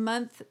a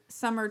month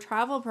summer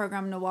travel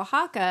program to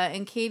Oaxaca,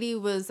 and Katie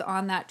was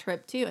on that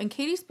trip too. And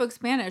Katie spoke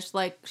Spanish.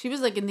 Like, she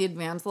was like in the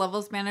advanced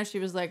level Spanish. She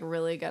was like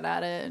really good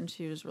at it, and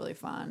she was really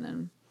fun.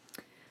 And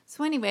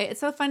so anyway, it's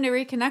so fun to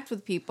reconnect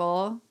with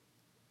people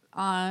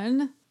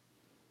on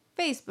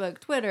Facebook,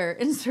 Twitter,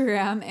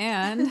 Instagram,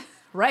 and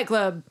Right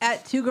Club.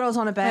 At Two Girls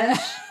on a Bench.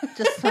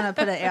 Just want to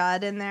put an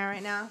ad in there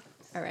right now.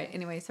 All right.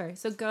 Anyway, sorry.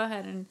 So go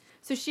ahead and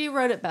so she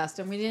wrote it best,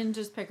 and we didn't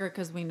just pick her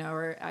because we know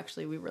her.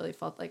 Actually, we really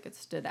felt like it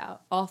stood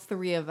out. All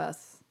three of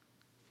us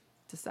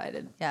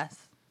decided. Yes.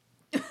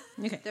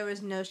 okay. There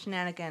was no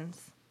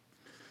shenanigans.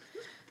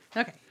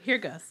 Okay, here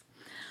goes.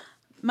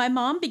 My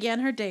mom began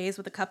her days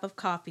with a cup of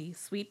coffee,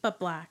 sweet but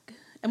black,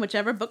 and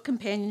whichever book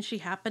companion she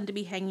happened to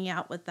be hanging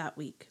out with that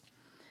week.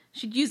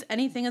 She'd use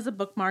anything as a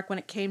bookmark when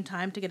it came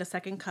time to get a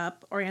second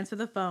cup, or answer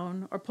the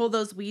phone, or pull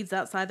those weeds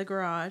outside the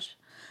garage.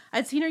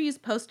 I'd seen her use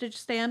postage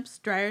stamps,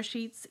 dryer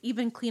sheets,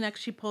 even Kleenex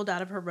she pulled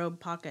out of her robe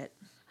pocket.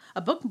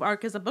 A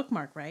bookmark is a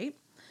bookmark, right?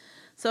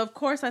 So of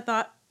course I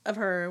thought of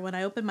her when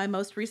I opened my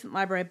most recent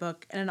library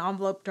book and an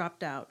envelope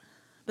dropped out.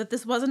 But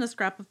this wasn't a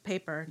scrap of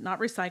paper, not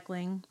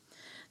recycling.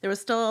 There was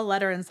still a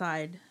letter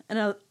inside,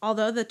 and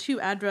although the to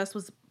address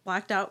was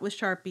blacked out with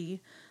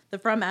Sharpie, the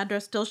from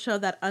address still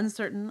showed that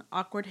uncertain,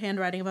 awkward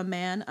handwriting of a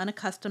man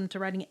unaccustomed to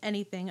writing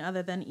anything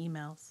other than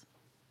emails.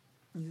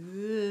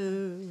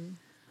 Ooh.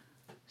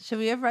 Should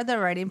we have read the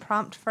writing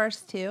prompt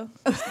first, too?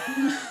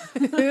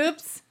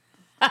 Oops.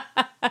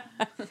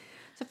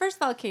 So first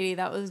of all, Katie,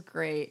 that was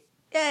great.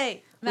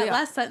 Yay! That Yeah.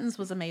 last sentence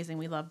was amazing.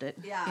 We loved it.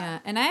 Yeah,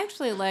 and I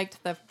actually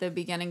liked the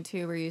beginning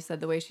too, where you said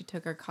the way she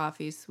took her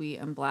coffee, sweet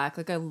and black.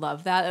 Like, I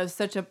love that. It was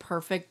such a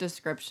perfect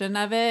description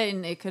of it,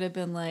 and it could have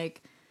been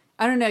like,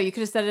 I don't know, you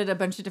could have said it a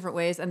bunch of different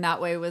ways, and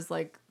that way was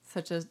like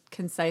such a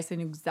concise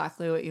and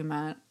exactly what you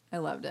meant. I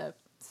loved it.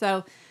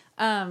 So,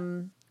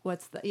 where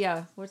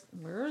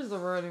is the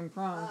writing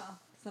prompt? Oh.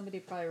 Somebody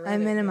probably wrote I it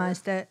here.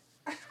 minimized it.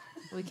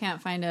 We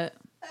can't find it.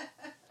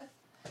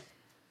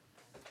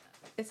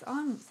 It's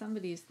on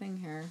somebody's thing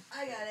here.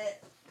 I got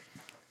it.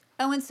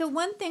 Oh, and so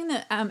one thing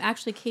that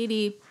actually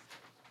Katie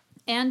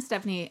and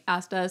Stephanie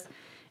asked us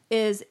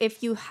is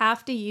if you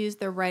have to use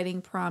the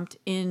writing prompt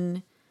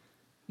in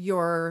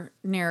your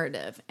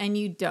narrative, and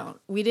you don't.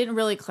 We didn't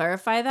really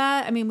clarify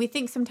that. I mean, we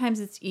think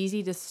sometimes it's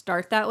easy to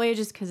start that way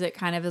just because it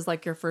kind of is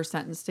like your first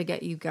sentence to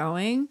get you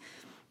going.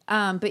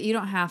 But you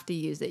don't have to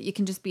use it. You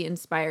can just be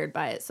inspired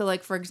by it. So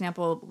like, for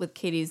example, with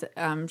Katie's,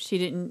 she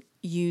didn't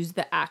use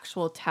the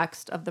actual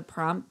text of the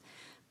prompt,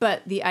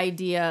 but the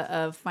idea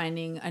of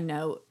finding a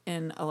note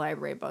in a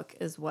library book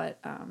is what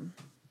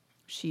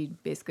she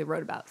basically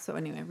wrote about. So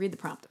anyway, read the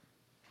prompt.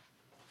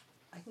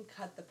 I can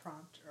cut the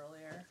prompt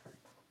earlier.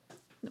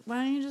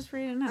 Why don't you just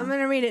read it now? I'm going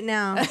to read it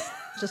now.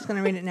 Just going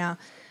to read it now.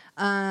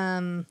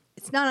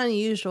 It's not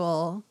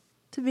unusual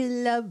to be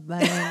loved by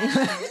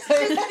anyone.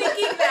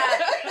 thinking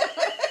that.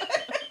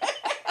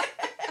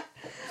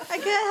 I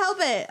can't help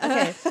it.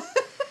 Okay.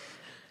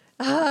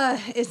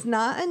 It's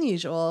not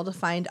unusual to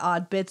find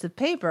odd bits of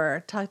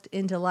paper tucked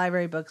into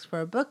library books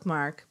for a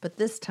bookmark, but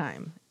this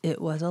time it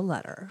was a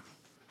letter.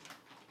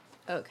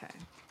 Okay.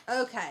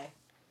 Okay.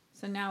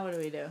 So now what do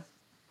we do?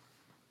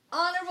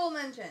 Honorable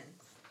mentions.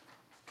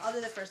 I'll do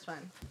the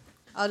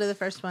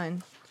first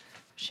one.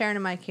 Sharing a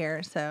mic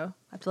here, so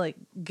I have to like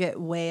get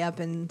way up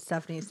in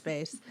Stephanie's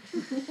space.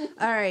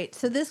 All right,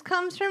 so this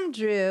comes from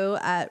Drew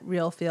at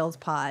Real Feels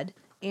Pod.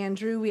 And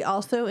Drew, we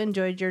also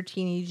enjoyed your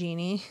teeny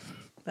genie.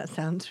 That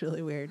sounds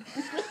really weird.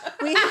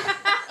 We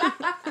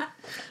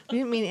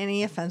didn't mean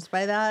any offense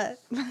by that.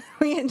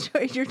 We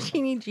enjoyed your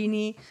teeny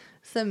genie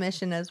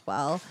submission as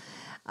well.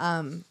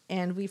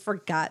 And we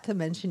forgot to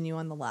mention you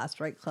on the last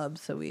Right Club,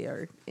 so we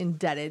are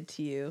indebted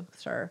to you,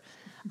 sir.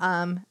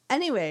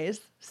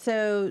 Anyways,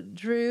 so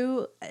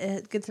Drew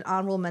gets an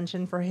honorable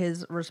mention for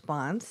his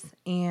response,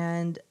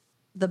 and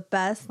the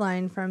best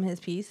line from his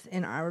piece,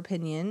 in our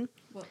opinion.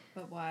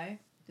 But why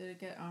did it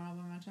get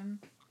honorable mention?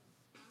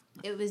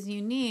 It was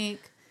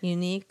unique.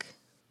 Unique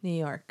New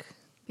York.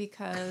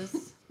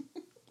 Because...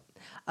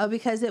 Oh,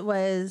 because it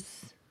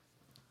was...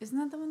 Isn't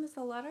that the one that's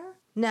a letter?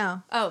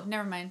 No, Oh,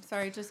 never mind.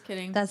 Sorry, just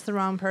kidding. that's the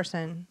wrong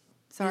person.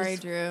 Sorry, You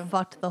just Drew.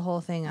 Fucked the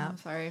whole thing up. I'm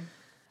sorry.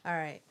 All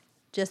right.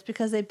 Just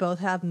because they both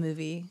have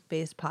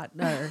movie-based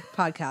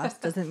podcasts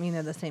doesn't mean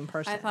they're the same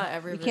person. I thought You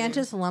everybody. can't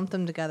just lump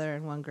them together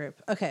in one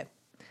group. Okay.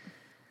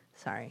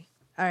 Sorry.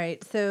 All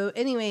right. So,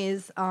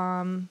 anyways,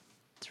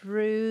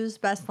 Drew's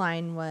best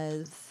line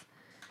was,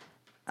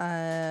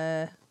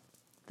 the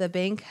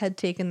bank had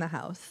taken the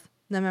house.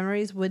 The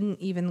memories wouldn't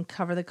even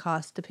cover the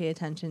cost to pay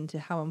attention to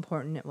how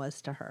important it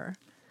was to her.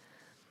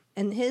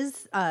 And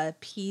his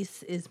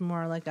piece is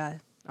more like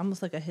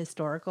almost like a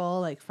historical,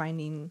 like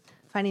finding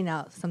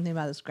out something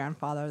about his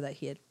grandfather that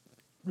he had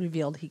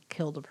revealed he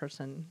killed a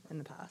person in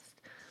the past.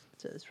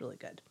 So it's really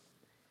good.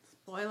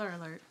 Spoiler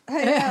alert.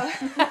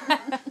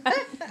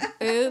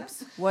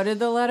 Oops. What did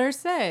the letter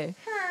say?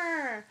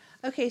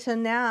 Okay, so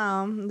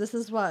now this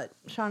is what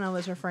Shauna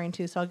was referring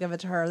to, so I'll give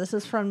it to her. This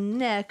is from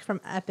Nick from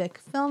Epic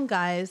Film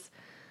Guys,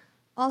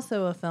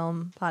 also a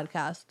film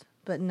podcast,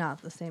 but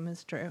not the same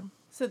as Drew.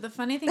 So the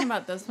funny thing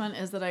about this one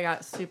is that I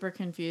got super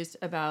confused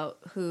about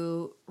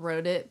who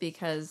wrote it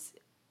because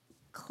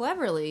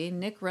cleverly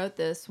Nick wrote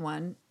this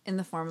one in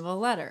the form of a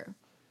letter.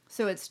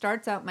 So it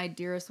starts out, "My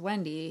dearest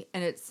Wendy,"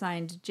 and it's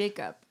signed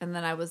Jacob. And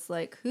then I was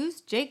like,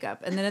 who's Jacob?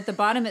 And then at the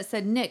bottom it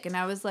said Nick. And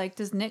I was like,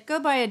 does Nick go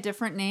by a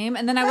different name?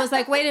 And then I was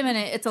like, wait a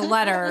minute, it's a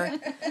letter.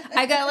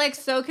 I got like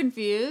so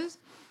confused.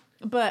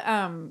 But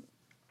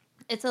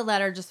it's a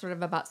letter just sort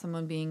of about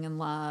someone being in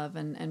love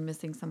and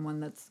missing someone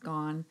that's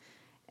gone.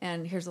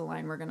 And here's a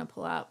line we're going to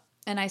pull out.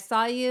 "And I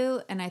saw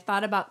you and I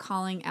thought about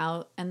calling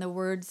out and the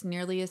words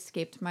nearly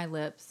escaped my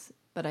lips,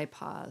 but I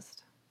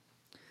paused."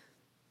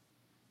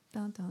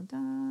 Dun, dun,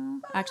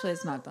 dun. Actually,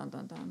 it's not dun,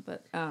 dun, dun,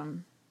 but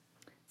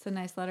it's a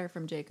nice letter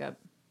from Jacob,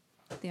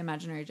 the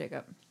imaginary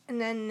Jacob.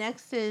 And then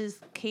next is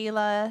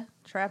Kayla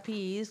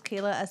Trapeze,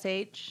 Kayla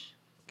SH,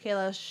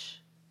 Kayla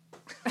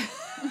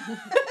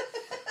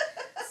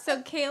So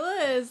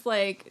Kayla is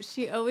like,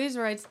 she always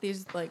writes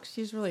these, like,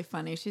 she's really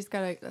funny. She's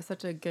got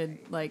such a good,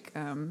 like, I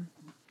don't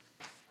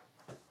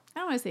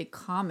want to say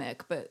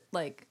comic, but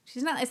like,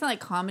 it's not like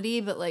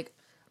comedy, but like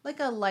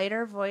a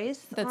lighter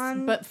voice.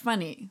 but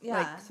funny, Yeah.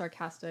 like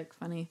sarcastic,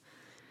 funny.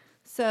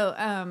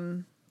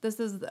 So this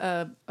is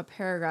a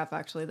paragraph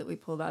actually that we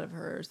pulled out of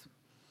hers.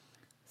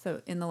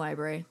 So in the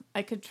library,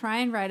 "I could try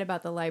and write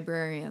about the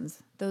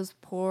librarians, those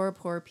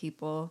poor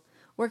people,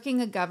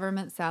 working a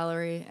government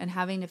salary and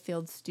having to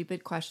field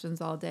stupid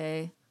questions all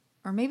day.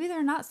 Or maybe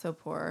they're not so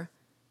poor.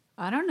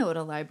 I don't know what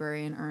a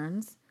librarian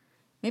earns.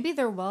 Maybe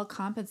they're well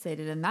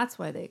compensated and that's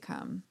why they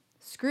come.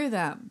 Screw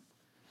them."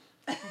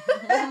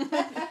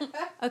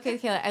 Okay,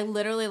 Kayla, I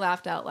literally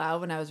laughed out loud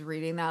when I was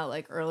reading that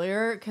like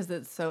earlier because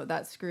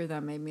that "screw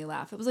them" made me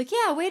laugh. It was like,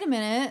 yeah, wait a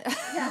minute.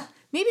 Yeah.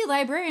 Maybe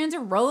librarians are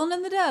rolling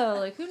in the dough.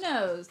 Like, who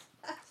knows?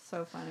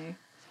 So funny.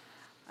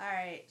 All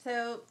right.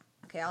 So,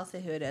 okay, I'll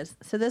say who it is.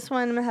 So this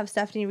one I'm going to have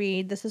Stephanie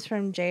read. This is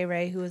from J.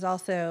 Ray, who is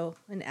also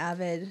an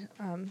avid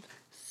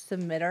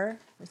submitter.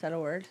 Is that a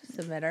word?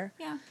 Submitter.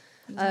 Yeah.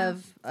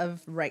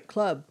 Of Right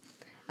Club.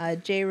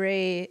 J.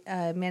 Ray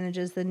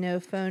manages the No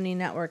Phony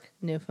Network,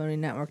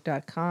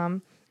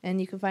 nophonynetwork.com. And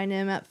you can find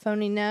him at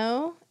Phony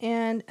No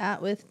and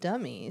at With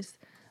Dummies.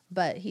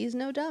 But he's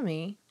no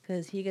dummy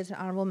because he gets an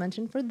honorable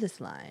mention for this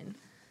line.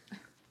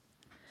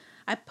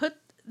 I put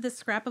this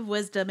scrap of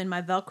wisdom in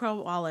my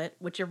Velcro wallet,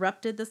 which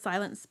erupted the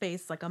silent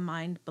space like a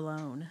mind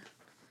blown.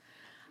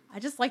 I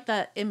just like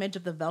that image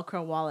of the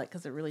Velcro wallet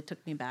because it really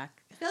took me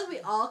back. I feel like we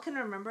all can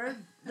remember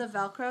the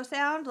Velcro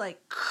sound, like,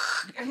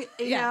 you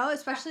Yeah. know,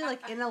 especially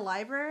like in a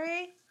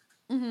library.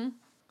 Mm-hmm.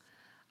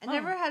 I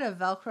never had a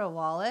Velcro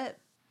wallet,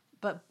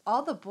 but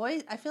all the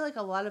boys, I feel like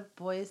a lot of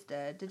boys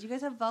did. Did you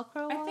guys have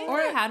Velcro wallets? think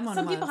I had one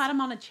Some people once. had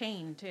them on a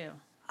chain too.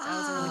 That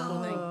was a really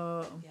cool thing.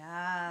 Oh,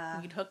 Yeah.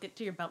 You could hook it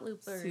to your belt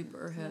loop. Or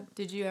super hip.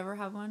 Did you ever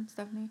have one,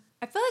 Stephanie?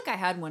 I feel like I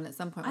had one at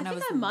some point I when I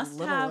think was I must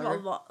have a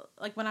littler. lot.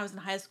 Like when I was in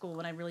high school,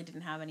 when I really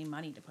didn't have any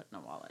money to put in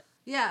a wallet,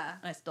 Yeah.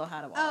 and I still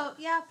had a wallet. Oh,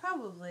 yeah,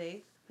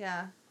 probably.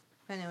 Yeah.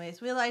 Anyways,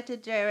 we liked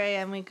it, J-Ray,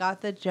 and we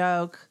got the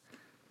joke,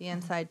 the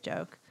inside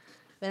joke.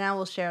 And I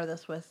will share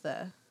this with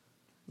the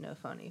No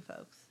Phony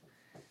folks.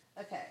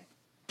 Okay.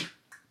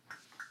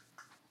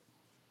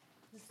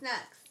 What's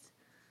next?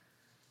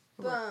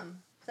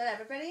 Boom. Is that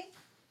everybody?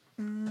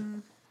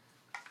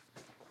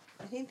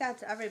 I think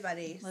that's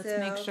everybody. Let's so,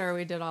 make sure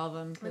we did all of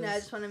them. 'Cause No, I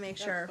just want to make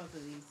sure. Both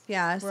of these.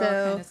 Yeah, we're all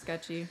kind so of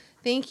sketchy.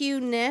 thank you,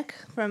 Nick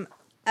from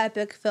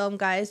Epic Film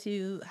Guys,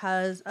 who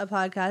has a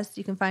podcast.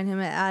 You can find him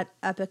at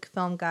Epic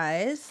Film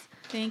Guys.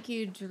 Thank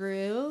you,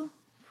 Drew,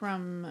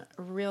 from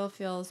Real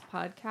Feels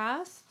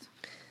Podcast.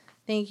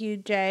 Thank you,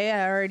 Jay.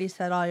 I already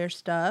said all your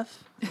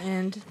stuff.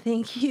 And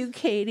thank you,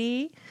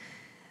 Katie,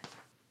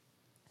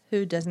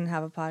 who doesn't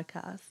have a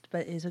podcast,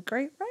 but is a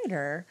great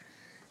writer.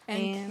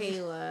 And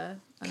Kayla.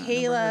 I don't know where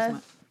Kayla hers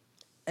went.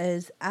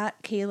 is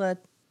at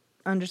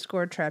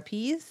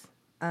Kayla_trapeze.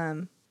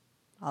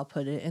 I'll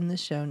put it in the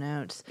show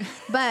notes.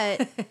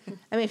 But, I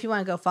mean, if you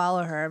want to go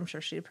follow her, I'm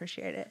sure she'd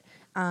appreciate it.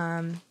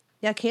 Yeah,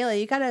 Kayla,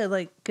 you got to,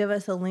 like, give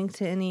us a link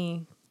to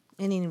any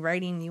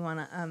writing you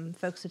want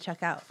folks to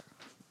check out.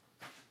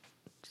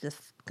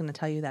 Just going to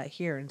tell you that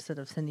here instead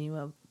of sending you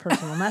a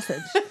personal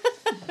message.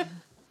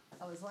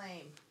 I was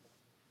lame.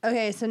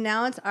 Okay, so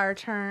now it's our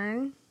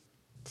turn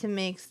to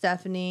make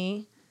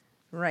Stephanie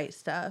write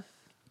stuff.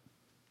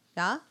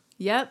 Yeah?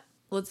 Yep.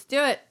 Let's do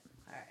it.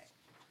 All right.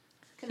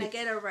 Can I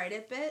get a write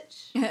it,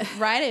 bitch?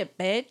 Write it,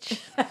 bitch.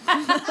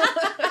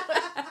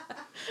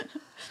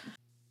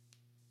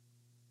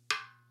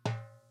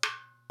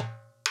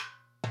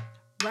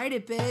 Write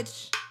it,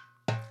 bitch.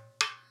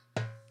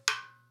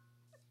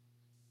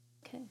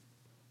 Okay.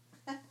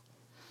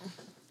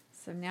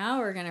 So now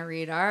we're going to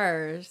read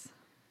ours.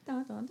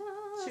 Dun, dun, dun.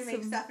 Should we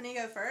make Stephanie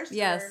go first?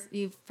 Yes, or-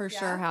 you for Yeah?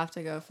 sure have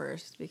to go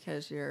first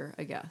because you're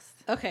a guest.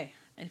 Okay.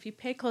 And if you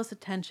pay close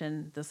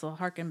attention, this will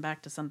harken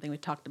back to something we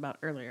talked about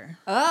earlier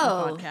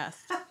Oh. in the podcast.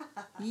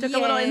 Took a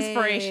little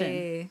inspiration.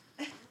 Yay.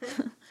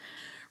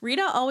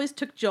 Rita always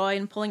took joy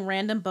in pulling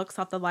random books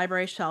off the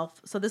library shelf,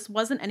 so this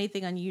wasn't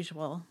anything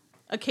unusual.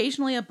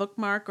 Occasionally, a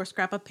bookmark or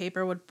scrap of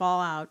paper would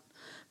fall out,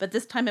 but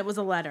this time it was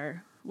a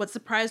letter. What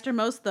surprised her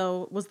most,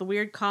 though, was the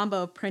weird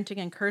combo of printing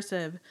and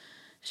cursive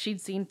she'd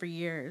seen for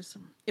years.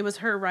 It was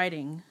her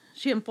writing.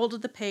 She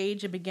unfolded the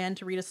page and began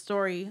to read a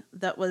story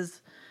that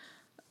was...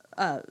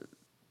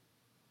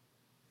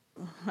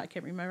 I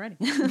can't read my writing.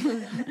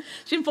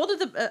 She unfolded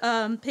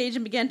the page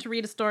and began to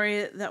read a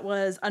story that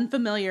was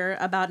unfamiliar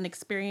about an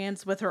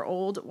experience with her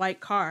old white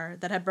car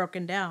that had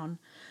broken down.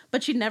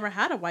 But she'd never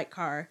had a white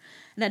car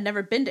and had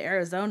never been to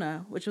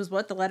Arizona, which was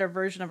what the letter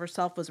version of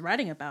herself was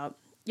writing about.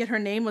 Yet her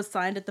name was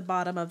signed at the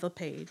bottom of the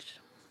page.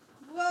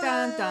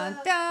 Dun, dun,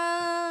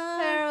 dun.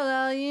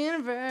 Parallel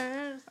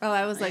universe. Oh,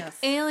 I was like, Yes.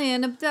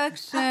 alien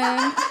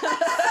abduction.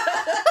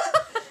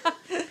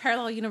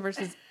 Parallel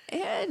universes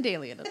and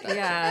alien abduction.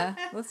 Yeah.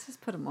 Let's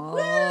just put them all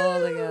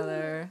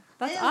together.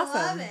 That's I awesome.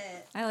 love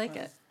it. I like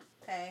it.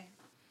 Okay.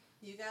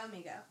 You go,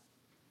 me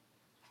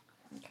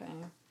go. Okay.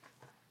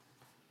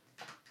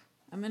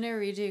 I'm going to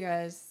read you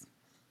guys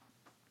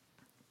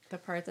the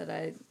part that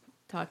I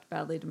talked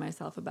badly to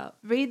myself about.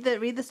 Read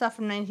the stuff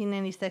from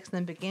 1996 in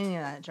the beginning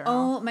of that journal.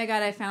 Oh my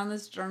God, I found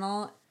this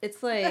journal.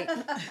 It's like,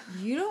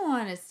 you don't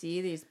want to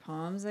see these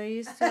poems I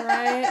used to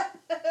write.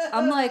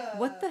 I'm like,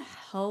 what the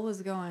hell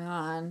was going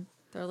on?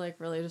 They're like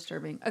really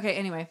disturbing. Okay,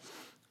 anyway.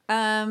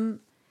 That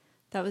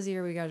was the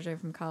year we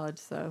graduated from college,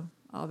 so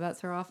all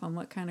bets are off on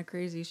what kind of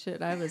crazy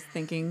shit I was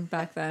thinking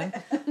back then.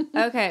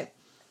 Okay,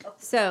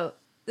 so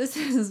this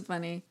is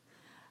funny.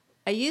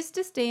 I used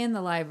to stay in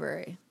the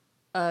library.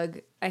 Ugh,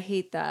 I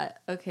hate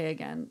that. Okay,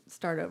 again,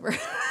 start over.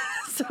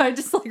 So I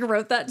just like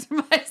wrote that to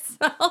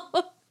myself,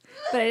 but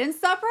I didn't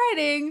stop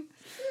writing.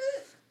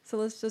 So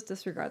let's just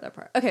disregard that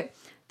part. Okay,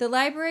 the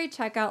library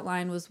checkout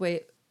line was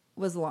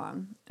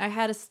long. I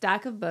had a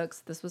stack of books.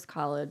 This was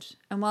college.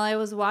 And while I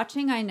was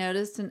watching, I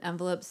noticed an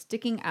envelope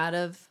sticking out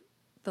of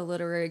the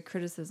literary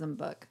criticism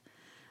book.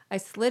 I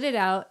slid it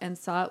out and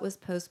saw it was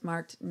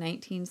postmarked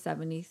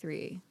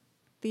 1973,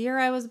 the year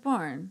I was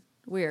born.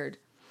 Weird.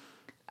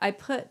 I'm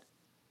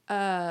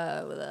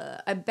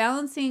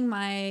balancing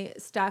my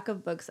stack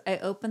of books. I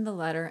opened the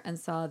letter and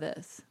saw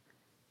this.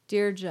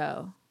 Dear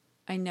Joe,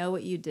 I know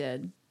what you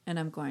did, and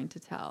I'm going to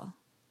tell.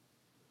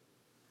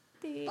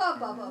 Ba,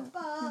 ba, ba,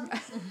 ba.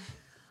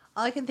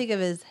 All I can think of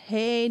is,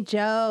 hey,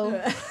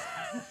 Joe.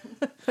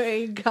 Where are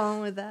you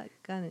going with that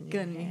gun in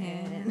your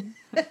hand?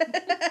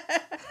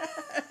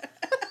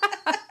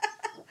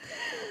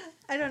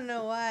 I don't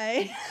know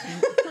why.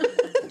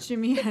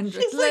 Jimi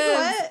Hendrix She's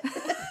lives. like,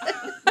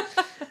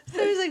 what?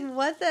 So he's like,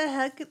 what the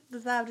heck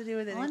does that have to do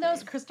with All anything? I know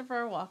is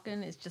Christopher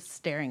Walken is just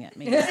staring at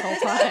me this whole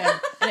time.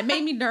 And it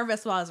made me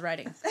nervous while I was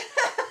writing.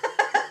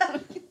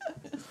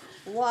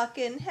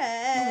 Walking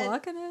head.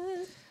 Walking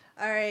it.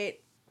 All right,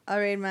 I'll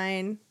read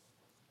mine.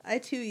 I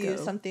too used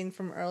Go. something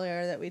from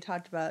earlier that we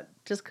talked about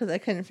just because I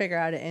couldn't figure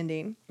out an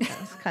ending. It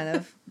was kind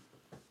of,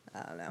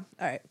 I don't know.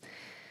 All right.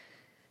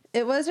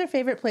 It was her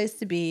favorite place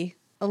to be,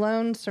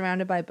 alone,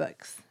 surrounded by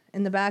books,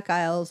 in the back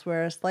aisles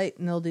where a slight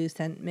mildew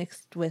scent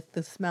mixed with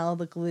the smell of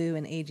the glue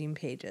and aging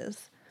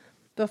pages.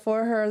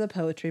 Before her, the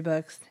poetry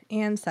books,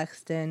 Anne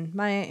Sexton,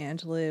 Maya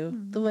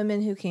Angelou, the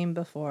women who came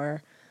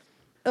before.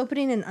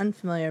 Opening an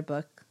unfamiliar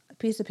book, a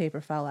piece of paper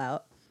fell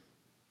out.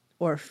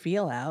 Or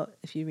feel out,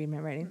 if you read my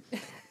writing. A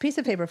piece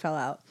of paper fell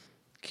out.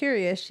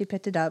 Curious, she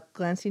picked it up,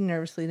 glancing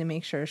nervously to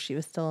make sure she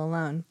was still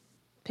alone.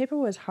 Paper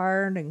was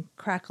hard and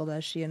crackled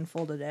as she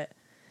unfolded it.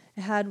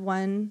 It had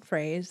one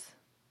phrase.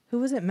 Who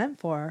was it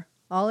meant for?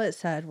 All it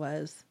said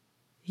was,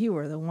 you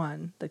were the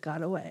one that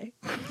got away.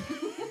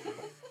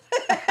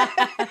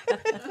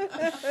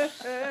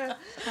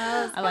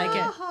 I like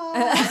it.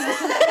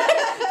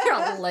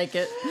 I like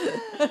it.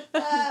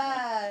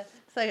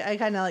 So I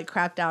kind of like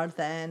crapped out at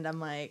the end. I'm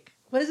like,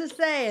 what does it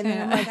say? And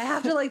then I'm like, I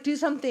have to like do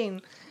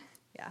something.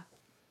 Yeah.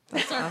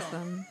 That's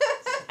awesome.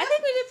 I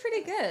think we did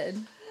pretty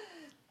good.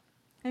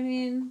 I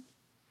mean,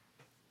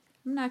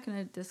 I'm not going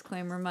to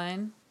disclaimer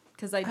mine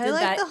because I did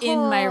like that the in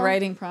my whole-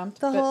 writing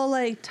prompt. The but whole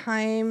like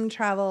time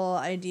travel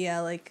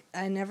idea, like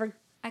I never.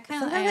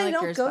 Sometimes I like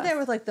don't yours go best. there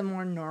with like the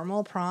more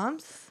normal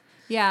prompts.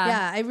 Yeah.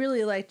 Yeah, I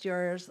really liked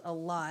yours a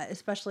lot.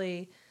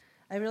 Especially,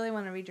 I really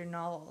want to read your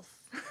novels.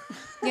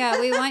 Yeah,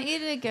 we want you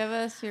to give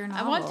us your I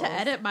novels. want to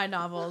edit my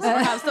novels or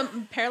have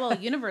some parallel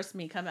universe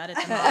me come edit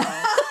the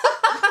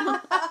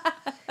novels.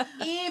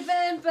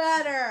 Even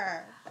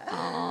better.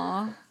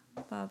 Aw,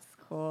 that's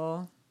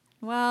cool.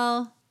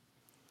 Well,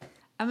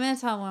 I'm going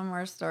to tell one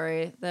more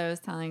story that I was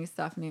telling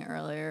Stephanie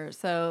earlier.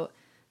 So,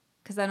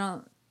 because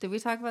did we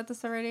talk about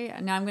this already?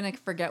 Now I'm going to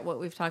forget what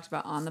we've talked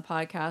about on the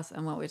podcast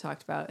and what we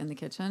talked about in the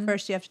kitchen.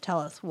 First, you have to tell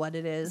us what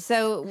it is.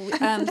 So,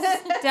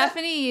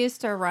 Stephanie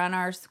used to run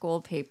our school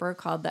paper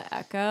called The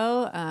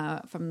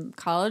Echo from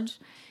college.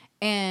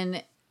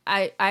 And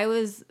I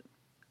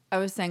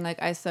was saying, like,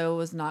 I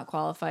was not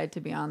qualified to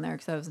be on there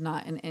because I was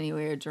not in any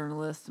way a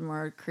journalist,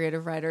 more a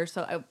creative writer.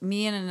 So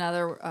me and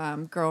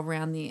another girl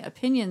ran the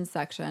opinion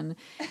section.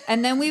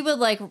 And then we would,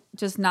 like,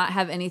 just not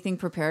have anything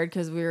prepared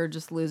because we were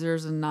just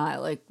losers and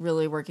not, like,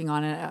 really working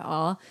on it at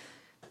all.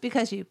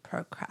 Because you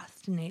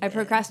procrastinated. I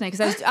procrastinated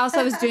because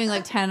I was doing,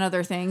 like, 10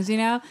 other things, you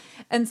know?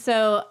 And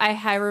so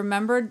I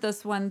remembered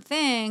this one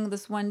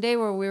day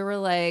where we were,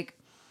 like,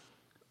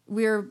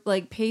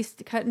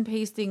 cut and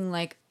pasting,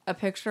 like, a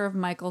picture of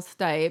Michael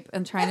Stipe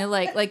and trying to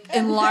like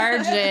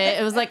enlarge it.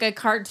 It was like a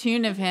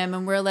cartoon of him,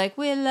 and we're like,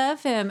 we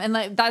love him, and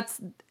like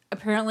that's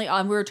apparently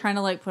we were trying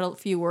to like put a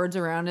few words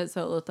around it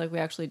so it looked like we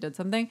actually did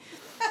something.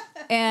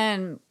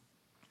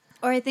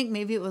 Or I think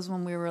maybe it was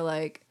when we were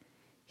like,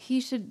 he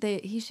should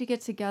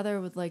get together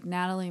with like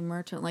Natalie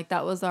Merchant. Like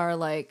that was our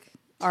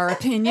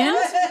opinion.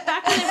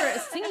 Back when they were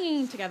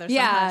singing together,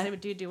 sometimes they would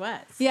do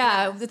duets.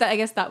 Yeah, I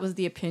guess that was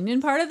the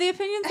opinion part of the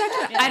opinion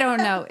section. I don't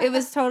know. It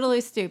was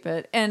totally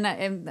stupid, and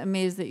I'm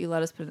amazed that you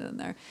let us put it in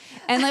there.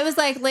 And it was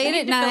like late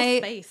at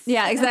night. Space.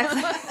 Yeah,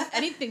 exactly.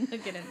 Anything to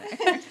get in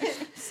there.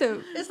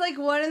 So it's like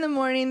 1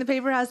 a.m. The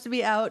paper has to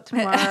be out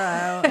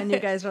tomorrow, and you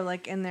guys are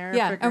like in there.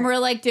 Yeah, and we're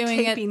like doing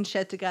taping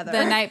shit together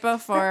the night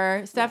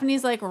before.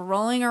 Stephanie's like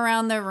rolling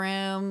around the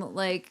room,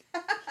 like.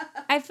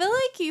 I feel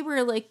like you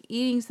were like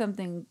eating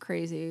something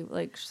crazy,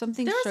 like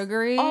something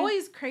sugary.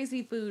 Always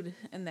crazy food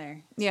in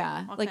there.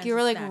 Yeah, All like you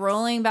were like snacks.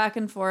 rolling back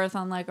and forth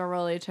on like a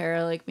rolly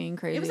chair, like being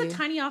crazy. It was a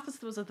tiny office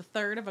that was a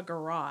third of a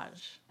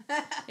garage.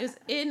 It was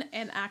in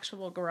an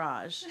actual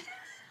garage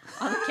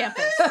on the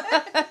campus,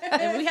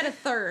 and we had a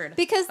third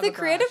because of the a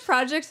creative garage.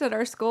 projects at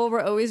our school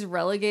were always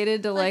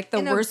relegated to like the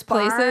in a worst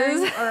barn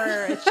places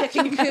or a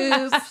chicken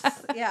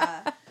coops.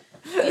 Yeah.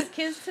 These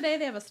kids today,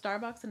 they have a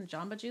Starbucks and a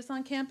Jamba Juice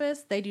on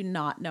campus. They do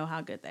not know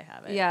how good they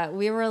have it. Yeah,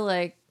 we were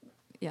like,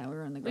 we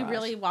were in the garage. We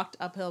really walked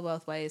uphill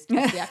both ways to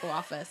the Echo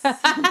office.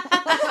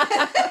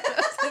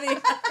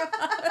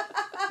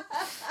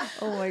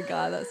 Oh my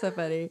God, that's so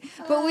funny.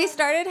 But we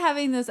started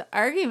having this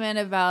argument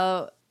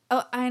about,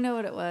 I know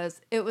what it was.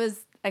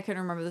 I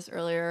couldn't remember this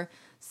earlier.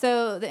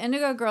 So the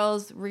Indigo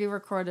Girls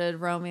re-recorded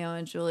Romeo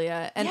and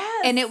Juliet.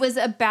 And it was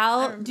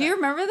about, do you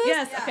remember this?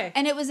 Yes, okay.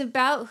 And it was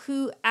about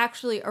who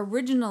actually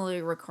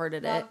originally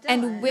recorded it. Bob Dylan.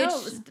 And which,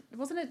 No,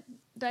 wasn't it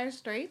Dire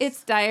Straits?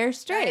 it's Dire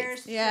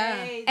Straits.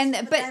 Yeah.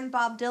 But then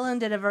Bob Dylan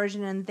did a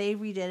version, and they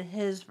redid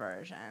his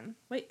version.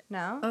 Wait.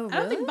 No? Oh, I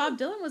don't think Bob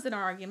Dylan was in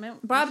our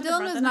argument. Bob We should've Dylan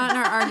brought was that not up. in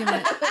our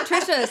argument.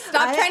 Trisha,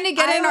 stop trying to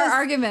get I in our was-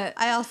 argument.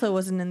 I also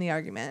wasn't in the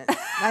argument.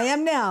 I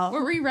am now.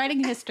 We're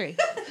rewriting history.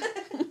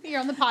 You're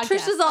on the podcast.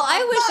 Trisha's all, I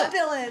Bob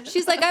wish, Dylan.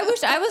 she's like, I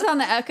wish I was on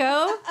the Echo.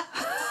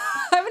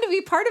 I'm going to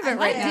be part of it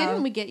Why right now.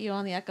 didn't we get you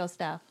on the Echo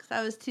staff?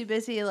 I was too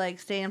busy like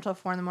staying until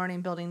 4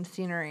 a.m. building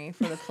scenery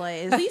for the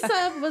plays.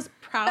 Lisa was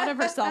proud of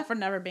herself for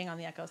never being on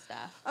the Echo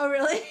staff. Oh,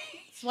 really?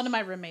 It's one of my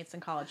roommates in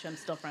college who I'm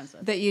still friends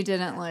with. That you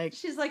didn't like.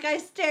 She's like, I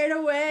stared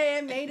away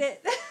and made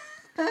it.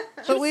 But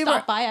we we were-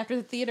 stopped by after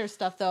the theater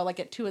stuff though,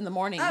 like at 2 a.m.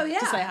 Oh, yeah.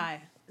 to say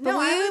hi. But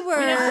we We were.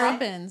 did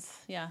drop-ins.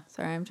 Yeah.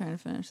 Sorry, I'm trying to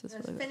finish this.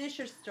 Just Really quick. finish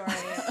your story.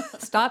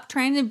 Stop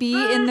trying to be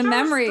in the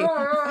memory.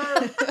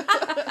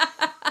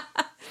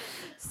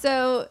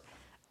 So,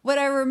 what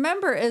I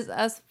remember is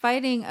us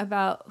fighting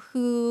about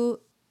who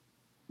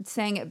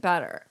sang it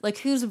better, like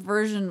whose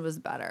version was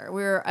better. It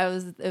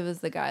was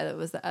the guy that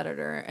was the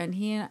editor, and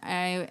he and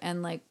I,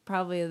 and like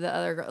probably the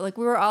other girl, like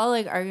we were all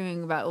like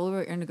arguing about. Well, we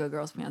were Indigo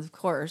Girls fans, of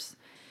course,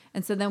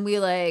 and so then we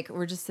like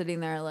were just sitting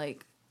there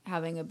like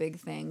having a big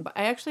thing. But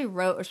I actually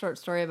wrote a short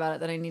story about it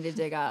that I need to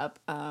dig up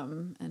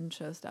and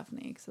show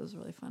Stephanie because it was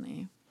really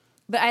funny.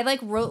 But I like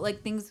wrote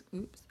like things.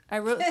 Oops. I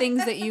wrote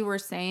things that you were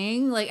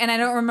saying, like, and I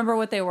don't remember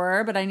what they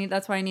were, but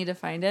that's why I need to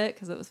find it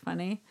because it was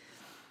funny.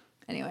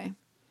 Anyway,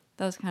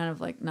 that was kind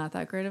of like not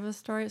that great of a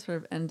story. It sort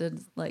of ended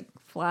like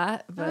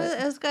flat, It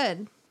but was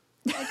good.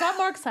 It got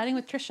more exciting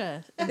with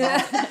Trisha.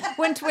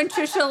 when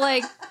Trisha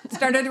like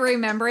started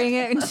remembering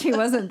it and she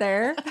wasn't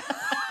there,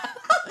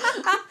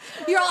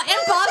 you're all and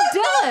Bob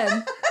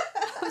Dylan.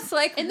 I was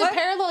like, In the what?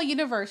 parallel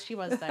universe, she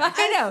was there.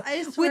 I know I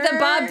with the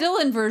Bob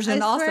Dylan I version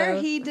swear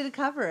also. he did a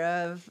cover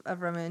of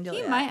Romeo and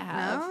Juliet. He might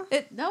have.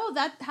 No? No,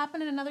 that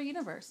happened in another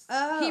universe.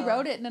 Oh. He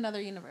wrote it in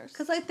another universe.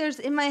 Because like there's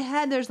in my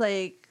head there's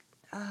like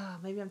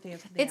maybe I'm thinking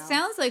of something It else.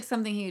 sounds like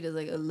something he does,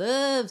 like a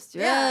love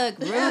struck Yeah.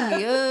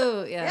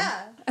 Romeo.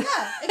 Yeah,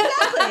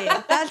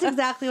 exactly. That's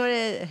exactly what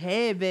it is.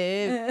 Hey,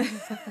 babe,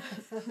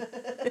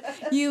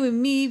 You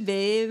and me,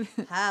 babe.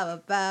 how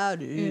about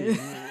it?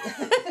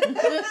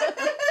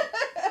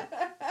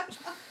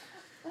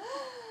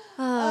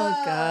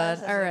 God.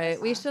 such All a good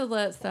right. We song. should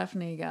let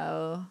Stephanie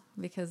go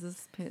because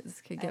this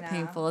could get know.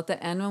 painful at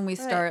the end when we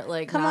start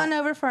like Come not- on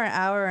over for an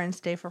hour and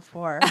stay for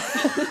 4.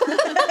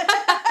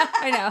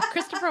 I know.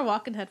 Christopher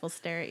Walkenhead will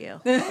stare at you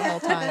the whole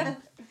time.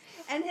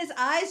 And his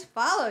eyes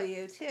follow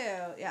you too.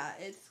 Yeah,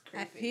 it's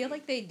I creepy. feel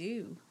like they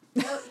do.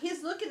 No,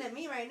 he's looking at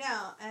me right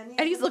now, and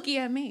And he's looking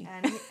at me.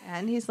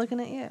 and he's looking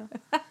at you.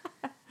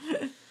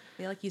 I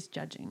feel like he's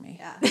judging me.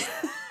 Yeah,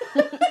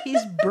 he's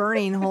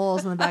burning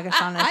holes in the back of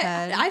Shauna's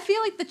head. I feel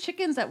like the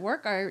chickens at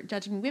work are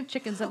judging me. We have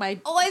chickens at my...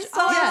 Oh, I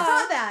saw I Yes.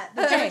 saw that.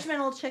 The Okay.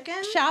 judgmental chicken.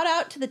 Shout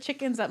out to the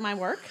chickens at my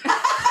work.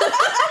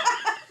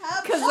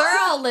 because they're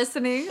all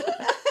listening.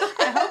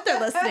 I hope they're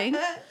listening.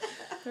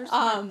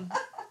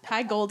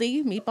 Hi,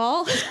 Goldie,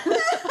 Meatball.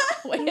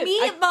 Wait,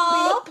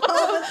 Meatball.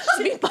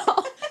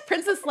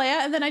 Princess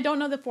Leia, and then I don't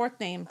know the fourth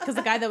name because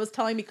the guy that was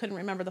telling me couldn't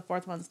remember the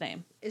fourth one's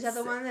name. Is that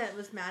the one that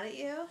was mad at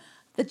you?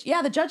 The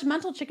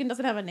judgmental chicken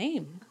doesn't have a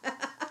name.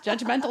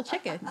 Judgmental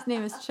chicken. His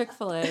name is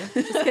Chick-fil-A.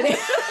 Just kidding.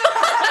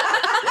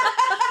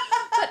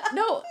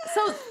 No,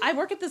 so I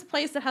work at this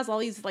place that has all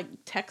these like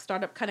tech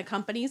startup kind of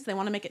companies. They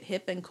want to make it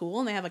hip and cool,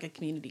 and they have like a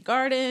community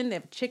garden. They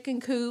have a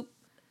chicken coop,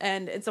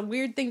 and it's a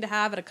weird thing to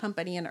have at a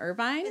company in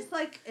Irvine.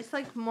 It's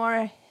like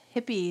more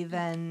hippie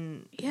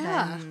than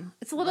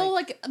It's a little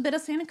like a bit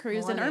of Santa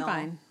Cruz in millennial.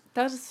 Irvine.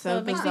 That is so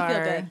it makes me feel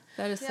bizarre. good.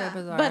 That is so Yeah.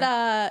 bizarre. But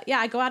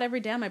I go out every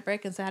day on my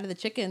break and say hi to the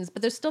chickens.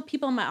 But there's still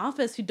people in my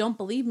office who don't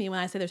believe me when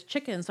I say there's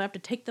chickens, so I have to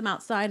take them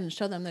outside and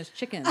show them there's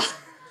chickens.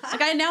 Like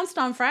I announced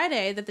on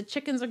Friday that the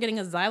chickens are getting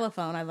a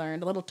xylophone. I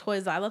learned a little toy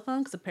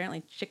xylophone because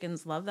apparently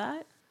chickens love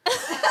that.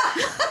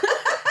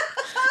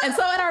 And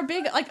so at our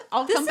big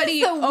all This is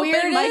company the open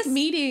mic weirdest-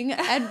 meeting,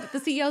 and the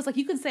CEO's like,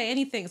 you can say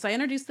anything. So I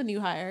introduced the new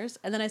hires,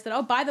 and then I said,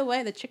 oh, by the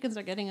way, the chickens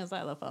are getting a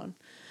xylophone.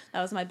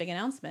 That was my big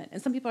announcement. And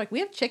some people are like, we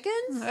have chickens?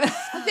 Like,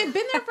 they've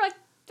been there for like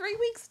 3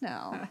 weeks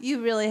now.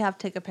 You really have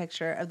to take a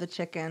picture of the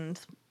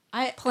chickens,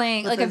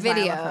 playing With like a a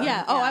video. xylophone.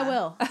 Yeah. Oh, I Yeah.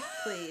 will.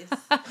 please.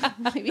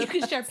 Maybe you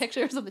can share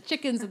pictures of the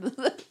chickens and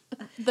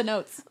the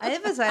notes. I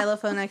have a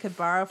xylophone I could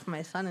borrow from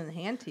my son and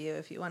hand to you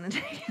if you wanted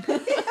to.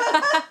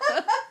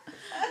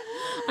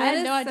 I had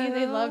is no idea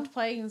they so- loved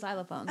playing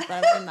xylophones, but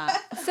other than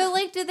that, So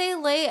like, do they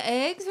lay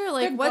eggs or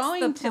like They're what's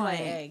going the to lay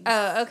point? eggs.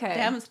 Oh, okay.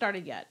 they haven't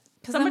started yet.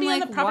 'Cause Somebody I'm on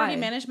like, the property why?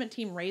 management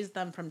team raised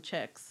them from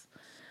chicks,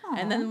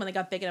 and then when they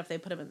got big enough, they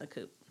put them in the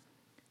coop.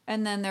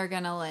 And then they're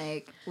gonna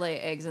like lay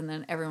eggs, and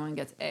then everyone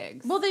gets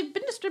eggs. Well, they've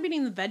been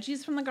distributing the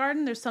veggies from the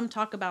garden. There's some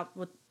talk about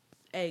with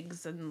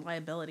eggs and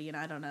liability, and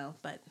I don't know,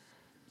 but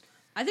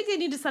I think they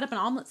need to set up an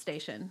omelet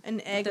station.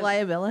 An egg The-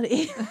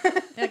 liability.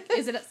 Like,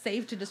 is it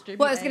safe to distribute?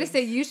 Well, I was gonna eggs?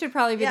 say you should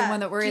probably be the one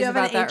that Do worries you have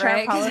about an that, HR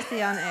right? 'Cause-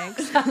 policy on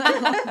eggs?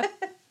 I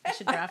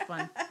should draft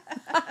one.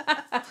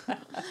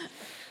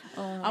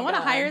 Oh I my want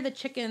to God. hire the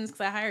chickens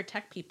because I hire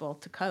tech people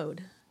to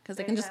code because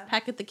they There can you just go.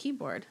 peck at the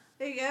keyboard.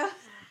 There you go.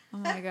 Oh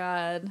my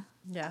God,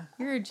 Yeah.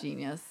 you're a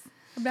genius.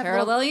 That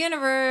Parallel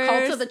universe.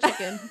 Cult of the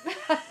chicken.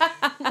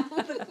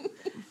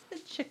 The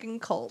chicken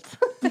cult.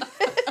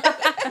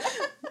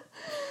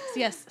 So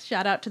yes,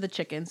 shout out to the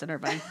chickens in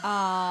Irvine.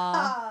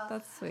 Aw,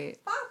 that's sweet.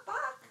 All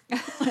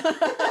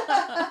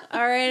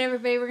right,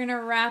 everybody, we're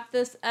gonna wrap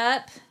this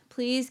up.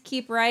 Please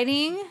keep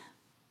writing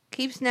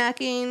Keep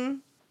snacking.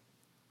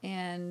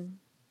 and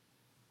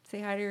say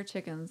hi to your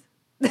chickens.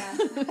 Yeah.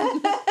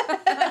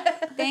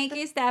 Thank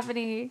you,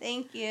 Stephanie.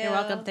 Thank you. You're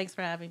welcome. Thanks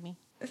for having me.